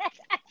that?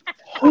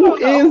 I Who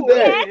don't know is who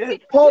that? it is. We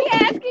Po-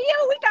 asking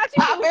you. We thought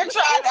you I've knew. been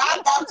trying to.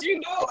 I thought you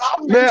knew.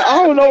 I've been Man, I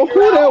trying don't to know figure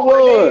who out that who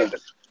it is.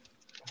 was.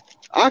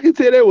 I can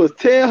tell they was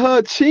tearing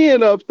her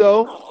chin up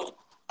though.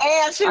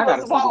 And she I was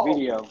gotta see the woke.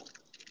 video.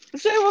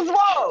 She was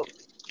woke.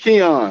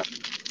 Keon.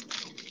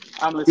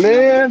 I'm listening.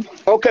 I'm Man, listening.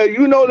 okay,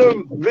 you know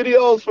them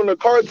videos from the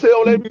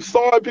cartel they be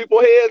sawing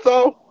people heads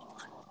off?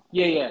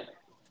 Yeah, yeah.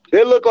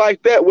 It look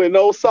like that with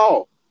no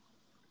saw,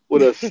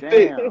 with a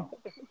stick. Damn.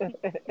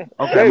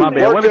 Okay, They my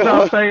bad. What working did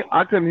y'all her, say?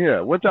 I couldn't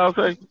hear. What y'all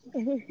say?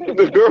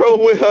 the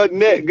girl with her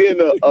neck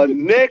getting a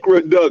neck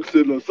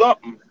reduction or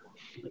something.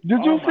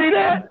 Did Oh you my see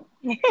that?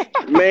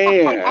 god.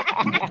 Man,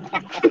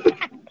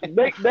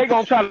 They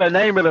gonna try to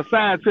name it a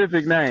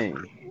scientific name.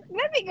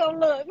 Let me go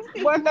look.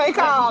 What they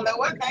call it?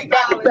 What they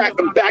back, call it, back,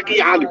 Jamal?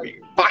 Let's look. bacchiotomy,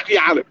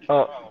 bacchiotomy.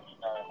 Uh,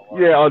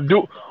 yeah,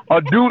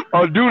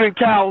 a dude in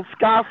Cal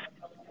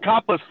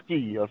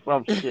Koposki or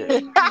some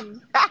shit.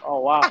 Oh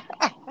wow.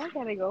 I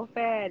gotta go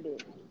find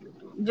it.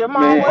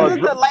 Jamal, A was Man,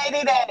 it the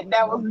lady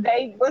that was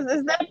dating?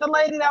 Is that the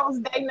lady that was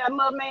dating that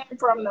little man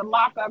from the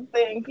lockup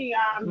thing,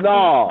 Keon?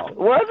 no,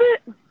 was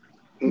it?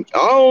 I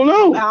don't I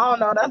know. don't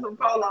know. That's what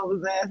Polo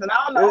was asking.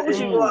 I don't know who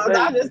she It, was. they,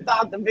 I just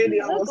thought the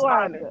video Look was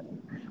like funny. it.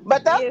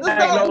 But that's Yes, the it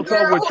same diagnosed her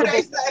girl with who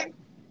they say.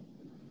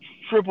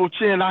 triple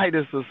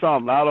chinitis or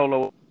something. I don't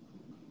know.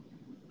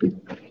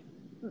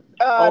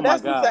 Oh my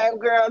That's the god. same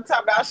girl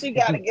talking about she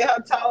got to get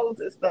her toes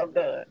and stuff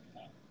done.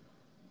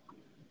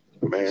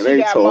 Man, She they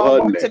got told more her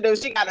work to neck. do.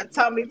 She got a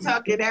tummy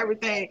tuck and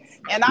everything.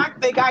 And I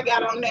think I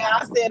got on there.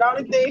 I said,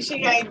 only thing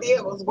she ain't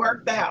did was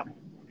worked out.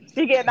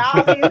 She getting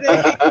all these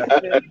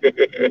enhancements.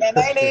 And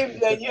ain't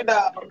even,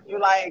 you're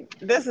like,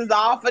 this is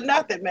all for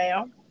nothing,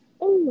 ma'am.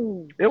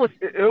 Ooh. It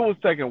was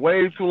taking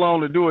way too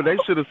long to do it. They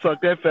should have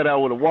sucked that fat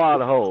out with a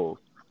water hose.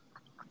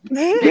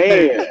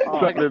 Man, Oh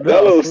Sucked my it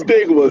that up. little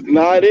stick was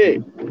not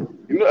it.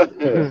 You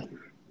know,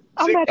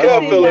 I'm she about to kept Oh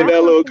send filling man. y'all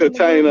that little something in the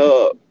container group.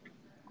 up.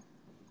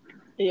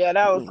 Yeah,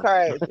 that was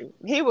crazy.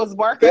 He was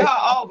working That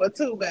her over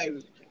too,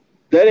 baby.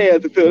 that they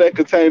had to fill that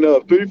container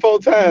up 3, 4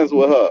 times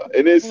with her,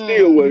 and it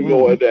still wasn't Hmm.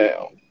 going Mm.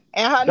 down.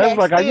 And her That's neck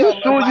like, are you still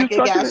looked sure you like it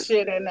sucking got it?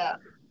 shit in there.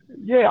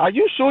 Yeah, are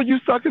you sure you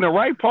sucking the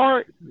right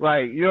part?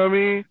 Like, you know what I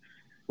mean?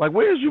 Like,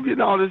 where's you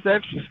getting all this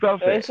extra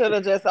stuff They at? should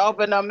have just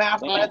opened her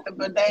mouth and damn. let the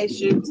bidet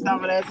shoot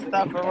some of that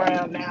stuff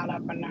around down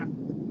up in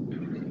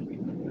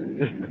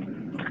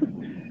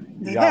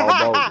Y'all there.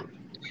 bogus.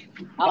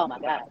 Oh my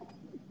god.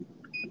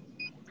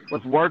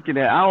 What's working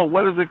at? I don't.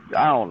 What is it?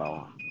 I don't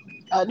know.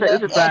 A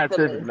It's a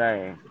scientific neckectomy.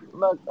 name.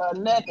 Look, a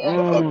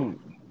neckectomy. Mm,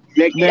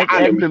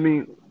 Neckiotomy.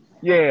 neckectomy.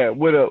 Yeah,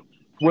 with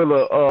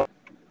a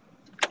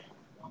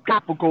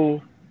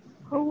topical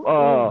Who is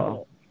uh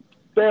that?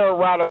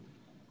 steroid.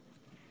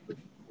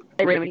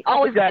 Really,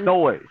 always got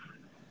noise.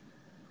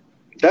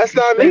 That's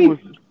not They me. was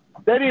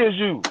that is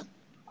you.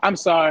 I'm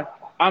sorry.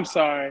 I'm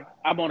sorry.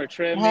 I'm on a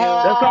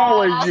treadmill. That's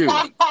always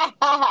you.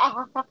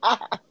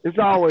 It's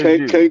always Can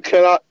you. can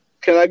can I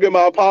can I get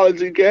my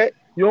apology, Cat?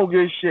 You don't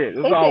get shit. It's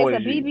It says a always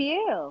you.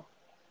 BBL.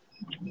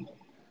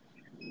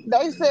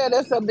 They said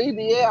it's a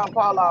BBL,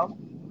 Paulo.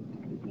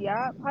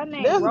 Yup. Her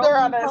name This girl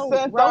Roly that Poly.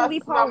 sent us Roly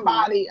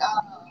Poly.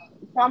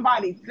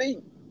 somebody feet.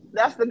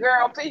 That's the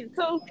girl feet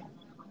too.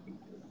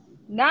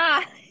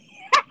 Nah.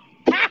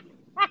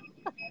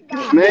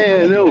 Nah.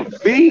 Man, them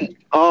feet.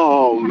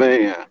 Oh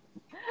man,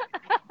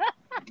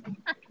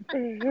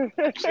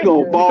 she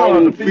gonna You ball talking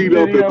about them the feet feet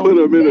up and put video?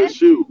 them in a That's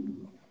shoe.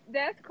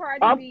 that's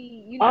Cardi I'm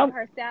B. I'm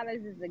Her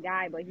stylist is a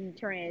guy, but he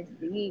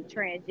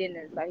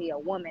transgender, so he a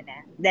woman now.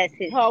 That's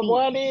his Her feet.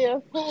 what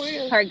is? Who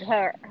is?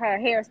 Her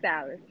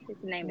hairstylist. His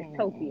name is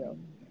Tokyo.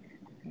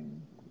 Hmm.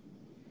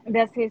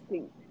 That's his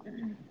feet.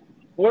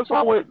 what's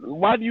wrong with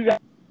why do you got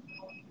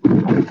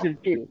this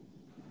kid?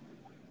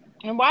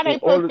 And why In they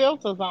put order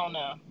filters on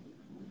there?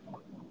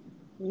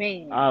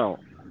 Man. I don't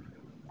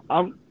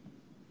I'm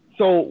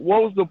so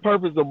what was the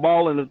purpose of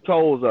balling the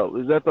toes up?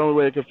 Is that the only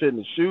way it can fit in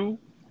the shoe?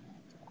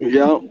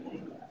 Yep.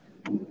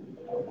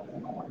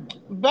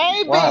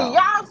 Baby, Wow.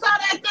 y'all saw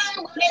that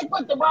thing where they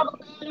put the rubber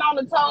band on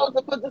the toes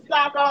and put the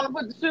sock on and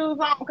put the shoes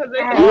on because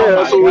they I couldn't Oh Yeah, get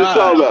that's my their what we feet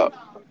talking God. on. about.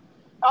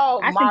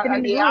 Oh I sent my, it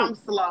in the yeah, group. I'm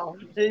slow.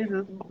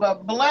 Jesus,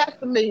 but bless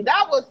me.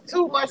 That was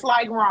too much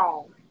like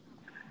wrong.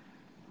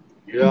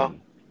 Yeah.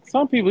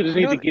 Some people just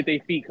need to You get their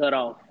feet cut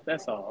off.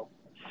 That's all.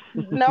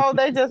 No,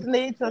 they just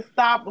need to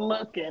stop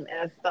looking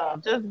and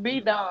stuff. Just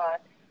be done.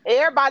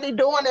 Everybody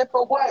doing it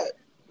for what?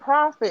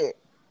 Profit.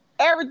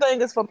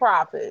 Everything is for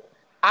profit.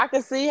 I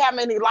can see how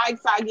many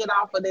likes I get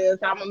off of this.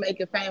 I'm gonna make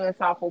it famous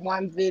off of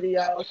one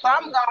video.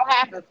 Something gonna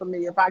happen for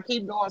me if I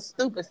keep doing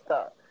stupid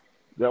stuff.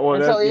 That well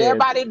And so that yeah,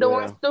 everybody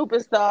doing yeah.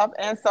 stupid stuff,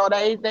 and so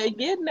they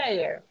getting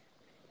there.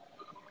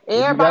 But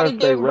you gotta Everybody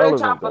stay getting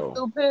rich relevant off of though.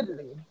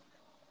 stupidity.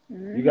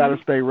 You gotta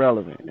Hmm. stay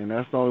relevant and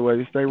that's the only way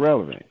to stay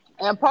relevant.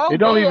 And It Pope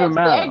don't even is that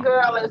matter.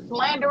 girl is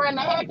slandering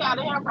the heck out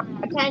of him.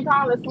 I can't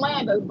call it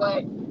slander,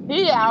 but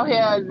he out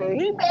here,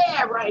 he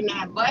bad right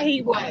now, but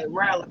he was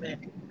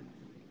relevant.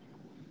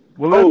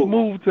 Well let's Oh,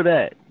 move to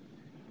that.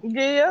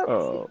 Yeah,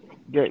 Uh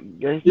guess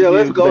you yeah.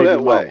 Let's get his go baby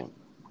that way. mama.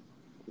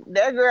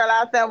 that girl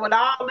out there with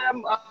all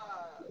them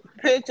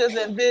pictures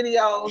and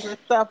videos and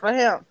stuff for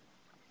him.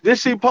 Did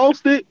she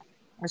post it?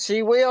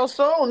 She will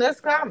soon. It's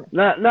coming.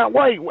 Now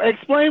wait,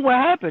 explain what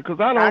happened, cause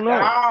I I don't know.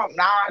 don't,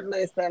 nah,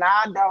 listen,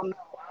 I don't know.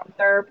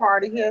 third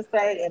party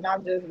hearsay, and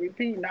I'm just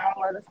repeating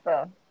all of the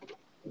stuff.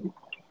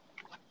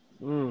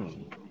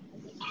 Mm.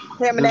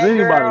 Him and Does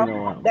anybody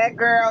know him? that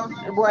girl,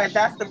 what?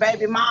 That's the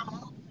baby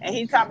mama, and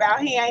he talk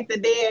about he ain't the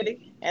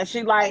daddy, and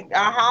she like,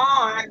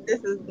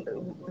 this is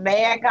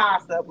mad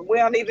gossip. We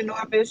don't even know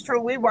if it's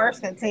true. We worse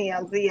than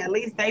TMZ. At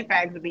least they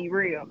facts to be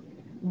real.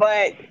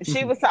 But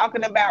she was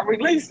talking about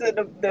releasing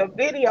the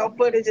video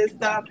footage and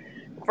stuff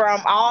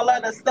from all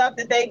of the stuff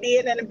that they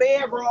did in the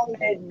bedroom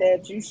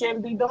that you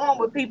shouldn't be doing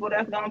with people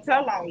that's gonna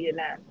tell on you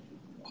now.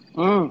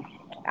 Mm.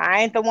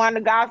 I ain't the one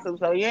to gossip,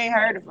 so you ain't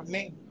heard it from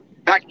me.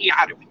 Back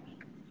out of it.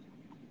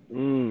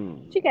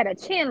 Mm. She got a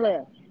chin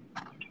left.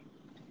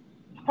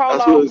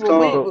 That's what Polo, it's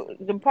called. So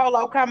the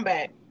polo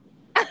comeback.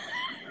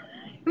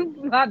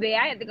 My bad.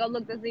 I had to go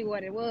look to see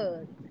what it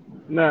was.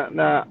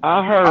 now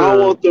I I don't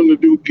heard. want them to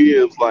do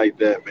gives like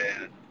that,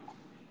 man.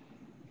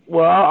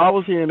 Well, I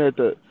was hearing that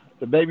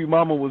the baby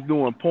mama was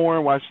doing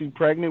porn while she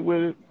pregnant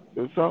with it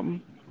or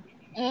something.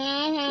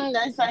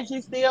 They say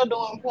she's still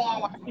doing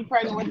porn while she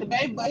pregnant with the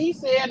baby, but he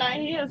said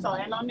ain't here, so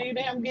ain't no need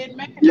of him getting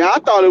mad. Yeah, I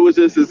thought it was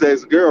just his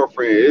ex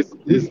girlfriend.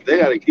 It's they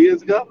got a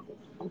kids together.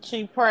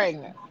 She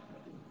pregnant.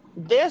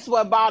 This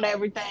what bought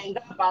everything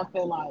up, I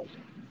feel like.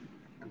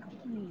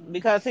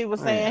 Because he was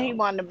saying he Damn.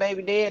 wanted a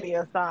baby daddy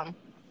or something.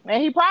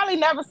 And he probably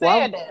never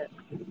Why? said that.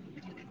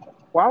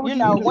 Why would You you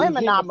know, even be women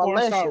hitting are a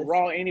porn star malicious.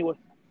 raw anyway?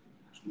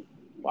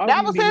 Why would That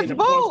you even was be his hitting a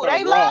porn boo. star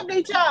They raw? loved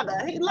each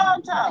other. He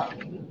loved her.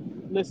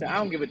 Listen, I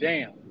don't give a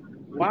damn.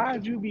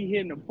 Why'd you be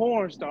hitting a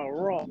porn star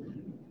raw?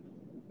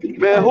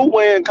 Man, who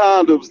wearing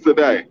condoms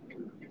today?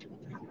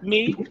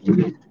 Me?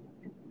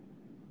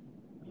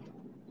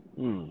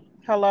 Mm.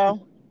 Hello?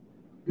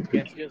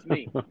 Yes, just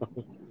me.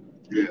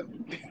 Yeah.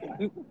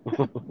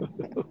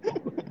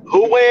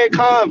 Who wearing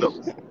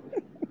condoms?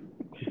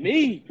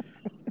 Me.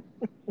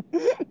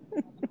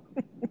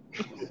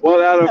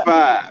 1 out of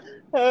 5.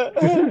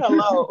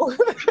 Hello.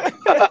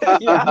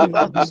 Y'all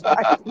so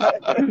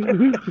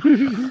trifling.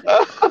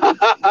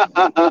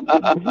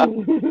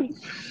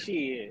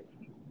 Shit.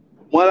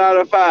 1 out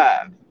of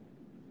 5.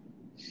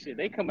 Shit,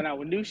 they coming out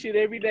with new shit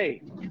every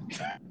day.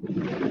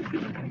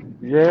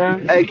 Yeah,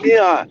 Hey,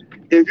 Keon,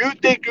 if you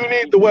think you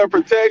need to wear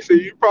protection,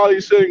 you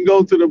probably shouldn't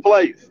go to the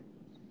place.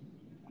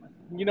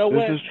 You know this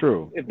what? is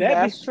true. If that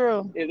be, That's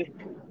true. if,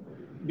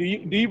 do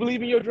you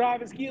believe in your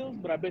driving skills?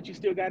 But I bet you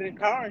still got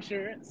car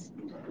insurance.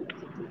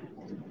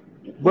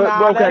 But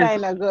Nah, that okay,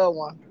 ain't a good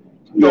one.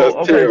 so That's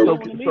okay, Good so terrible.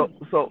 one to so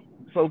me. so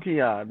so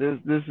Keon,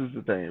 this is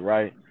the thing,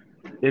 right?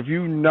 If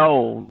you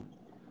know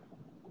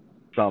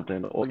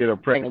something or get her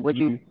pregnant, would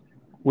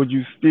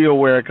you still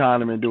wear a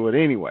condom and do it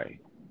anyway?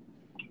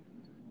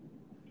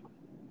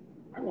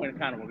 I'm wearing a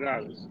condom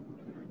regardless.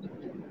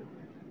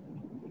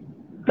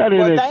 That Well,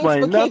 didn't thanks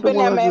for explain nothing keeping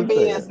what them I in just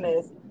said.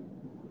 business.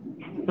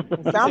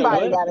 You said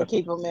Somebody what? got to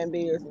keep them in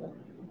business.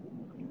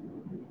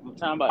 I'm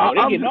talking about. I, Oh,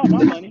 they I'm getting all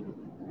my money.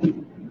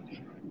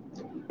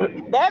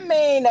 That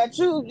mean that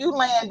you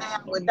laying down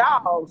with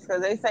dogs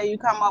because they say you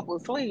come up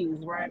with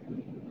fleas, right?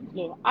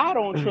 Look, I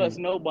don't trust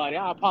nobody.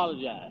 I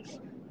apologize.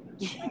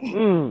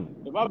 mm,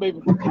 If my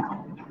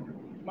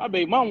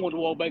baby mom want to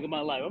walk back in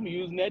my life, I'm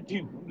using that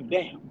too.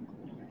 Damn,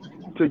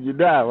 till you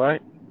die,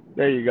 right?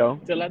 There you go.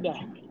 till I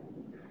die.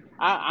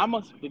 I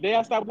must. The day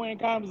I stop wearing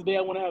condoms, the day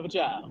I want to have a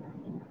child.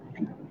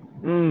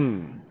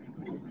 Mm,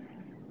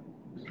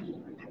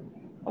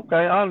 okay,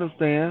 I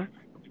understand.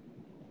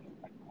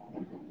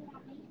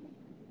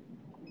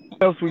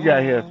 What else we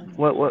got here? Mm.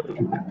 What? What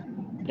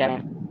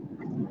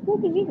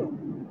was you doing?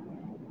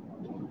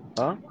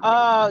 Huh?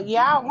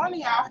 Y'all, one of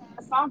y'all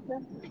had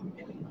something.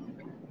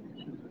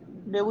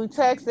 Did we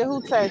text it?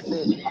 Who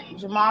texted?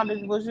 Jamal,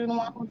 was you the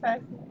one who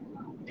texted?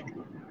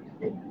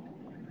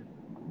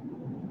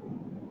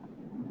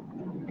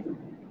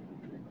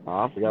 Oh,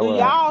 I forgot Do what I.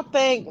 y'all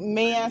think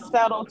men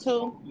settle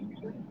too?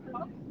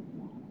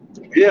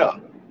 Yeah,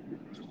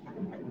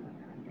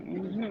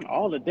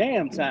 All the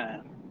damn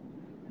time.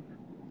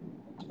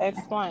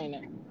 Explain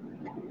it.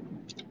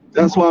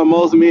 that's why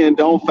most men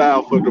don't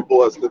file for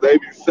divorce because they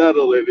be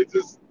settled and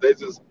they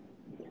just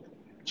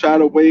try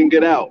to wing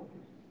it out.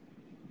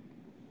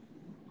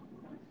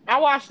 I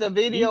watched a You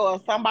video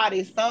of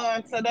somebody's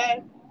son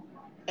today,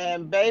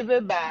 and baby,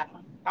 bye.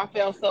 I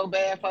felt so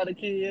bad for the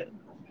kid.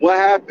 What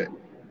happened?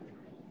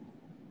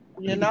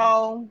 You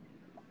know,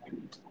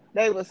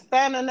 they was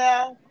standing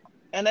there,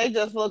 and they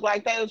just looked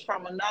like they was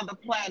from another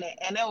planet,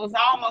 and it was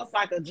almost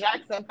like a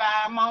Jackson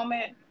 5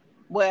 moment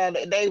where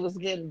they was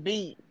getting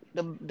beat.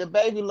 The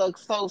baby looked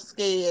so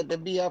scared to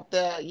be up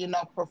there,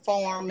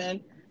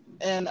 performing,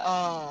 and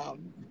I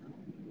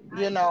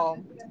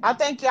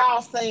think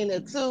y'all seen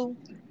it too.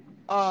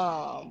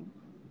 Um,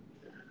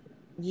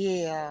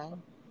 yeah.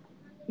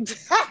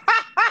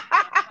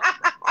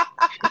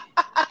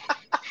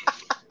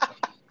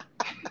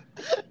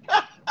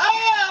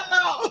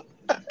 Oh,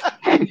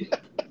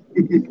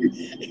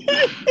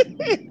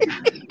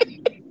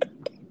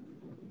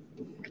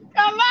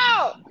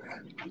 hello.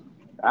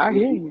 I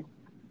hear you.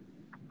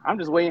 I'm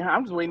just waiting.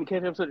 I'm just waiting to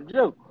catch up to the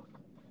joke.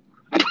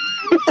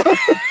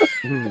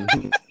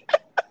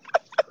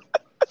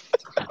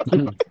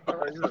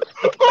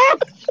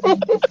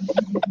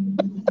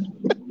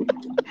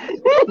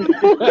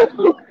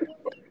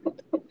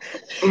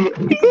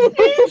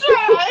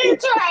 He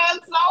tried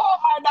so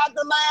hard not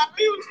to laugh.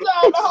 He was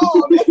trying to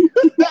hold it.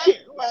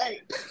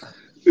 Wait.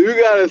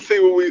 You gotta see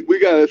what we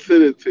gotta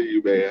send it to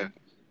you, man.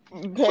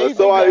 But Baby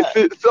got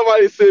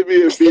somebody sent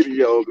me a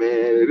video,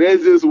 man, and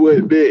that's just what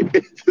it.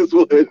 It just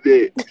wasn't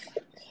it.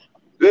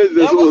 That just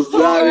it was was too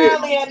not it.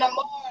 early in the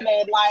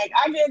morning. Like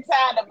I get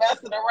tired of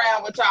messing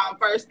around with y'all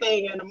first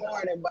thing in the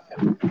morning,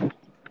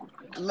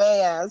 but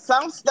man,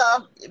 some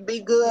stuff be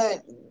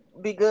good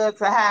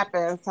to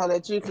happen so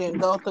that you can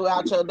go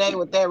throughout your day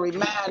with that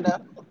reminder.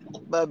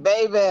 But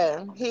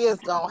baby, he is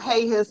gonna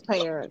hate his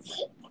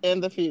parents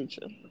in the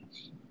future.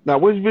 Now,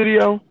 which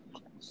video?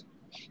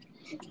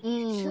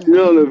 You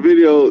know Mm. the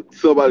video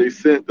somebody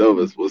sent of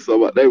us was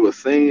somebody they were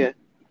singing.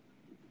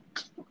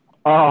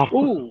 Oh.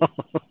 Ooh.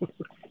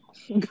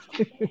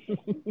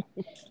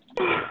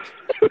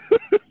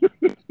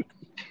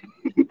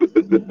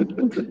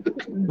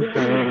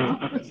 Damn.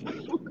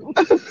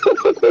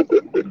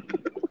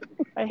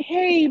 I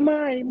hate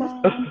my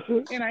mom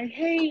and I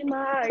hate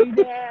my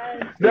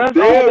dad. That's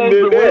Damn almost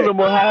did the that. rhythm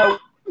of how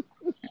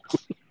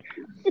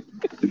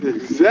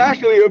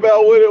Exactly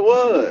about what it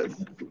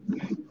was.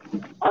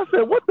 I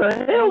said, what the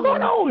hell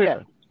going Mm, on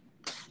here?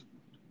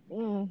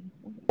 mm,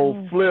 Old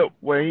mm, Flip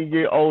when he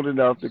get old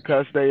enough to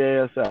cuss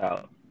their ass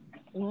out.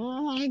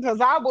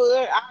 Because I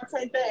would. I'd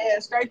take that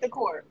ass straight to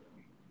court.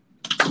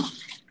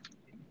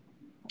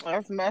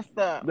 That's messed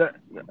up. That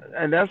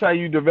and that's how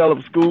you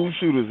develop school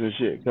shooters and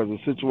shit because of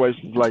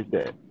situations like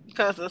that.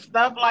 Because of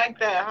stuff like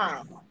that,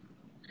 huh?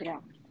 Yeah.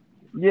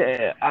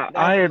 Yeah, I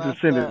That's had to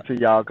messed send it up. to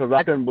y'all because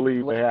I couldn't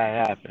believe what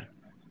had happened.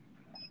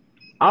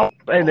 And Oh,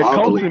 the I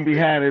coaching believe it.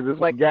 behind it is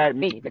what got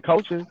me. The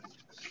coaching.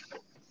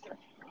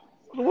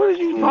 What are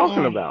you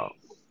talking Mm-mm. about?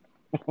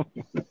 And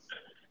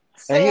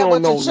he Say it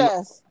don't with your know.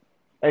 chest.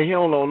 And he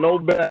don't know no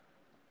better.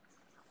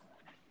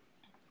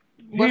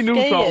 He Was knew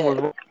something was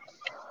scared. wrong.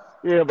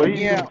 Yeah, but he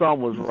knew Yeah.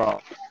 something was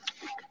wrong.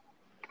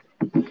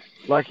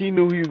 Like he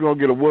knew he was gonna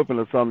get a whooping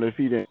or something if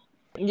he didn't.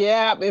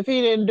 Yeah, if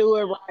he didn't do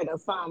it right or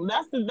something.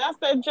 That's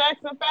that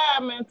Jackson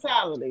 5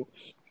 mentality.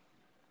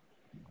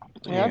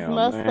 That's Yeah,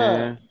 messed up.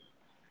 man.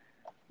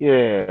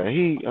 Yeah,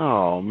 he.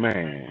 Oh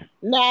man.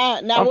 Now,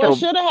 I what felt.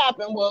 should have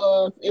happened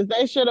was is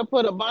they should have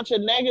put a bunch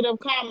of negative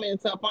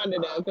comments up under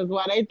there because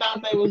while they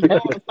thought they was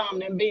doing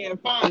something and being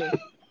funny,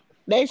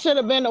 they should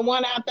have been the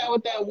one out there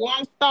with that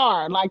one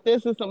star. Like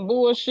this is some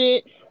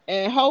bullshit,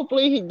 and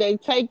hopefully they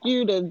take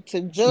you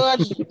to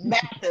Judge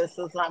Mathis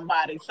or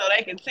somebody so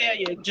they can tell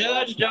you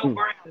Judge Joe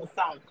Brown or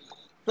something.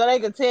 So they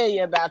can tell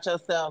you about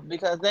yourself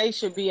because they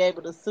should be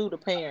able to sue the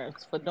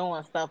parents for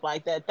doing stuff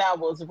like that. That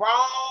was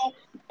wrong.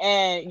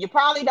 And you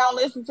probably don't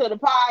listen to the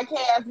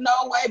podcast, no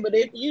way. But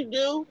if you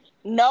do,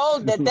 know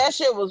that that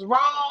shit was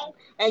wrong.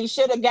 And you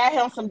should have got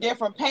him some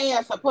different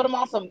pants or put him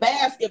on some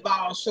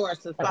basketball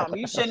shorts or something.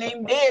 You shouldn't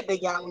even did the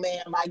young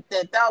man like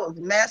that. That was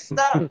messed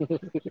up.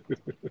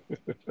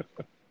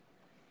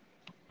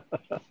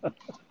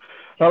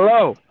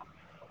 Hello.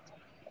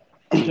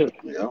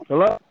 Yeah.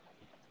 Hello.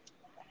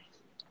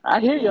 I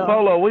hear y'all.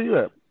 Polo, where you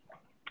at?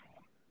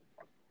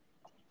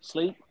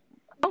 Sleep.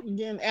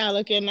 Getting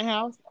Alec in the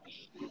house.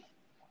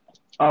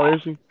 Oh,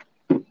 is she?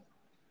 So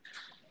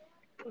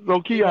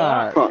Yeah.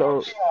 Keon, Pro-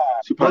 so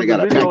She was probably the got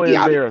a video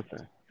pancreatic.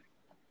 embarrassing?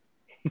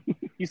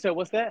 You said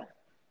what's that?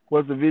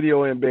 Was the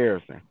video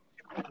embarrassing?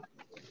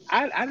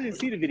 I didn't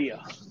see the video.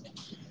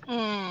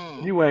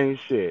 Mm. You ain't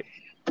shit.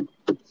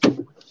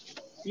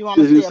 You want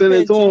to Did you see a send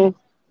it to picture? him?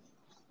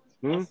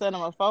 I Hmm? sent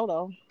him a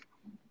photo.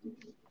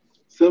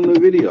 Send him the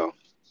video.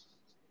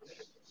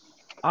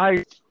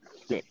 I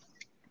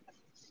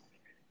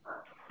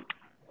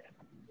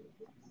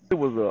it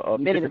was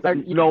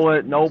you know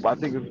what? Nope. I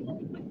think it's.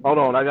 Hold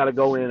on. I gotta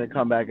go in and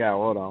come back out.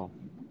 Hold on.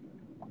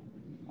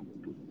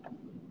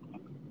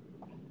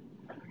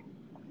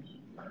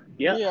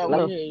 Yep. Yeah, we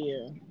hear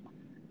you.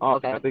 Oh,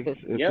 okay. I think it's.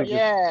 Yep.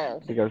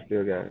 Yes. I think I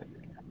still got it.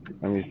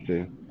 Let me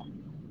see.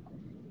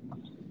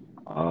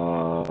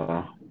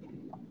 Uh,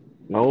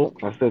 nope.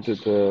 I sent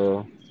it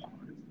to.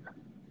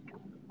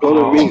 Go to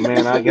Oh me.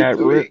 man, I Send it got to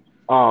me.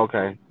 Oh,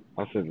 okay.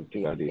 I sent it to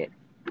you. I did.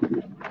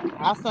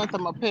 I sent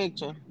him a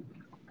picture.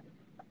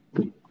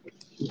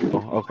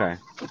 Oh, okay.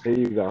 Here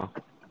you go.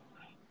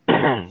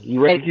 You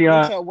ready, Get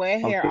Keon? your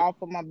wet I'm hair still off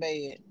of my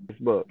bed. on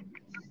Facebook.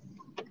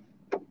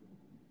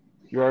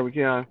 You ready,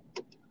 Keon?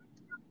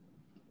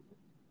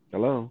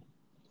 Hello.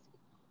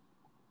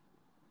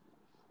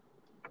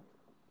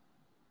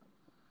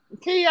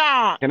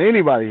 Keon. Can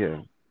anybody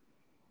hear?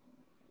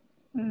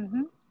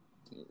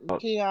 Mm-hmm.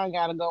 Keon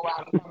got to go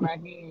out and come back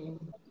in.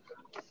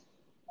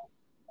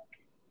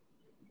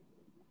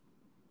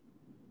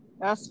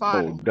 That's Oh,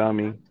 funny.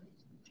 dummy.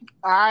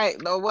 All right,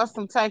 though. What's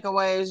some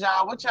takeaways,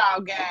 y'all? What y'all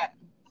got?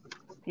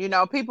 You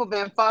know, people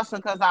been fussing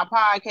because our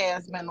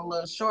podcast been a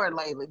little short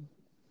lately.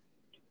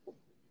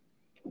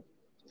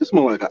 It's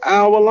more like an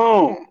hour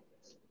long.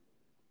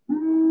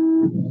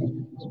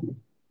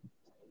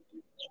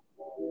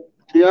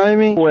 You know what I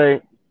mean?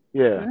 Wait.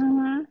 Yeah.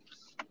 Mm-hmm.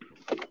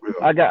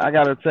 I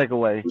got a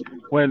takeaway.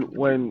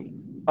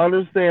 When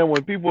understand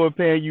when people are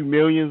paying you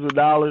millions of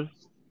dollars,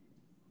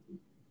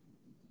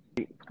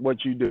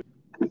 what you do,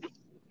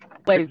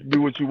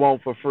 do what you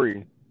want for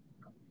free,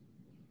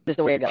 Just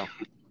the way it go.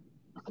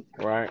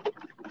 right?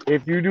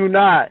 If you do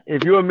not,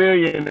 if you're a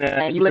millionaire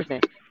And you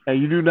listen.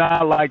 and you do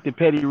not like the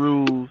petty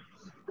rules,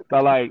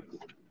 like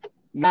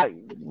not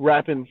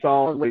rapping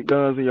songs with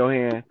guns in your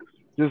hand,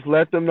 just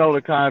let them know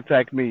to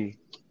contact me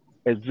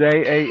at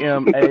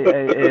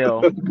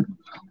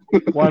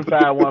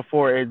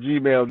JAMAAL1514 at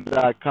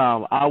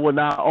gmail.com. I will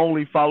not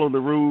only follow the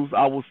rules,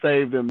 I will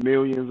save them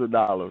millions of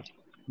dollars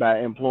by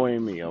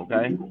employing me,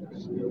 okay?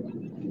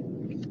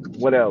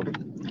 What else?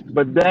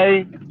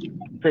 Bidet,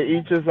 to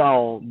each his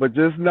own, but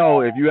just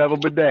know if you have a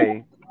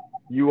bidet,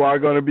 you are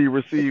going to be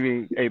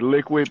receiving a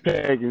liquid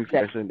pegging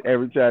session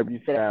every time you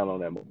sit down on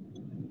that.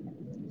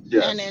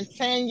 And in Yes.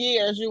 10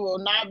 years, you will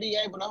not be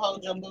able to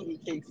hold your booty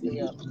cheeks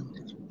together.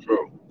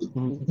 True.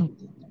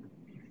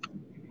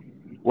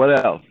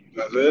 What else?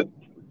 That's it.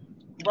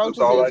 That's Roaches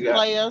all I is got.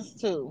 players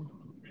too.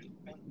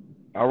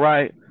 All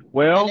right. And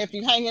Well, if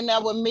you hanging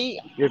out with me,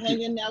 I'm if you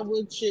hanging out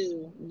with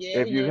you. Yeah,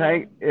 if you yeah.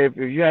 hang if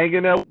you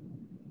hanging out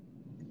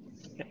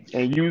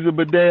and use a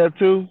bidet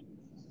too,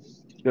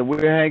 then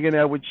we're hanging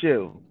out with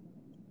you,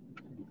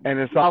 and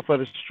it's all for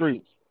the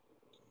streets.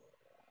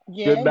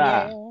 Yeah,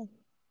 Goodbye. yeah.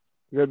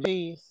 Goodbye.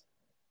 Peace.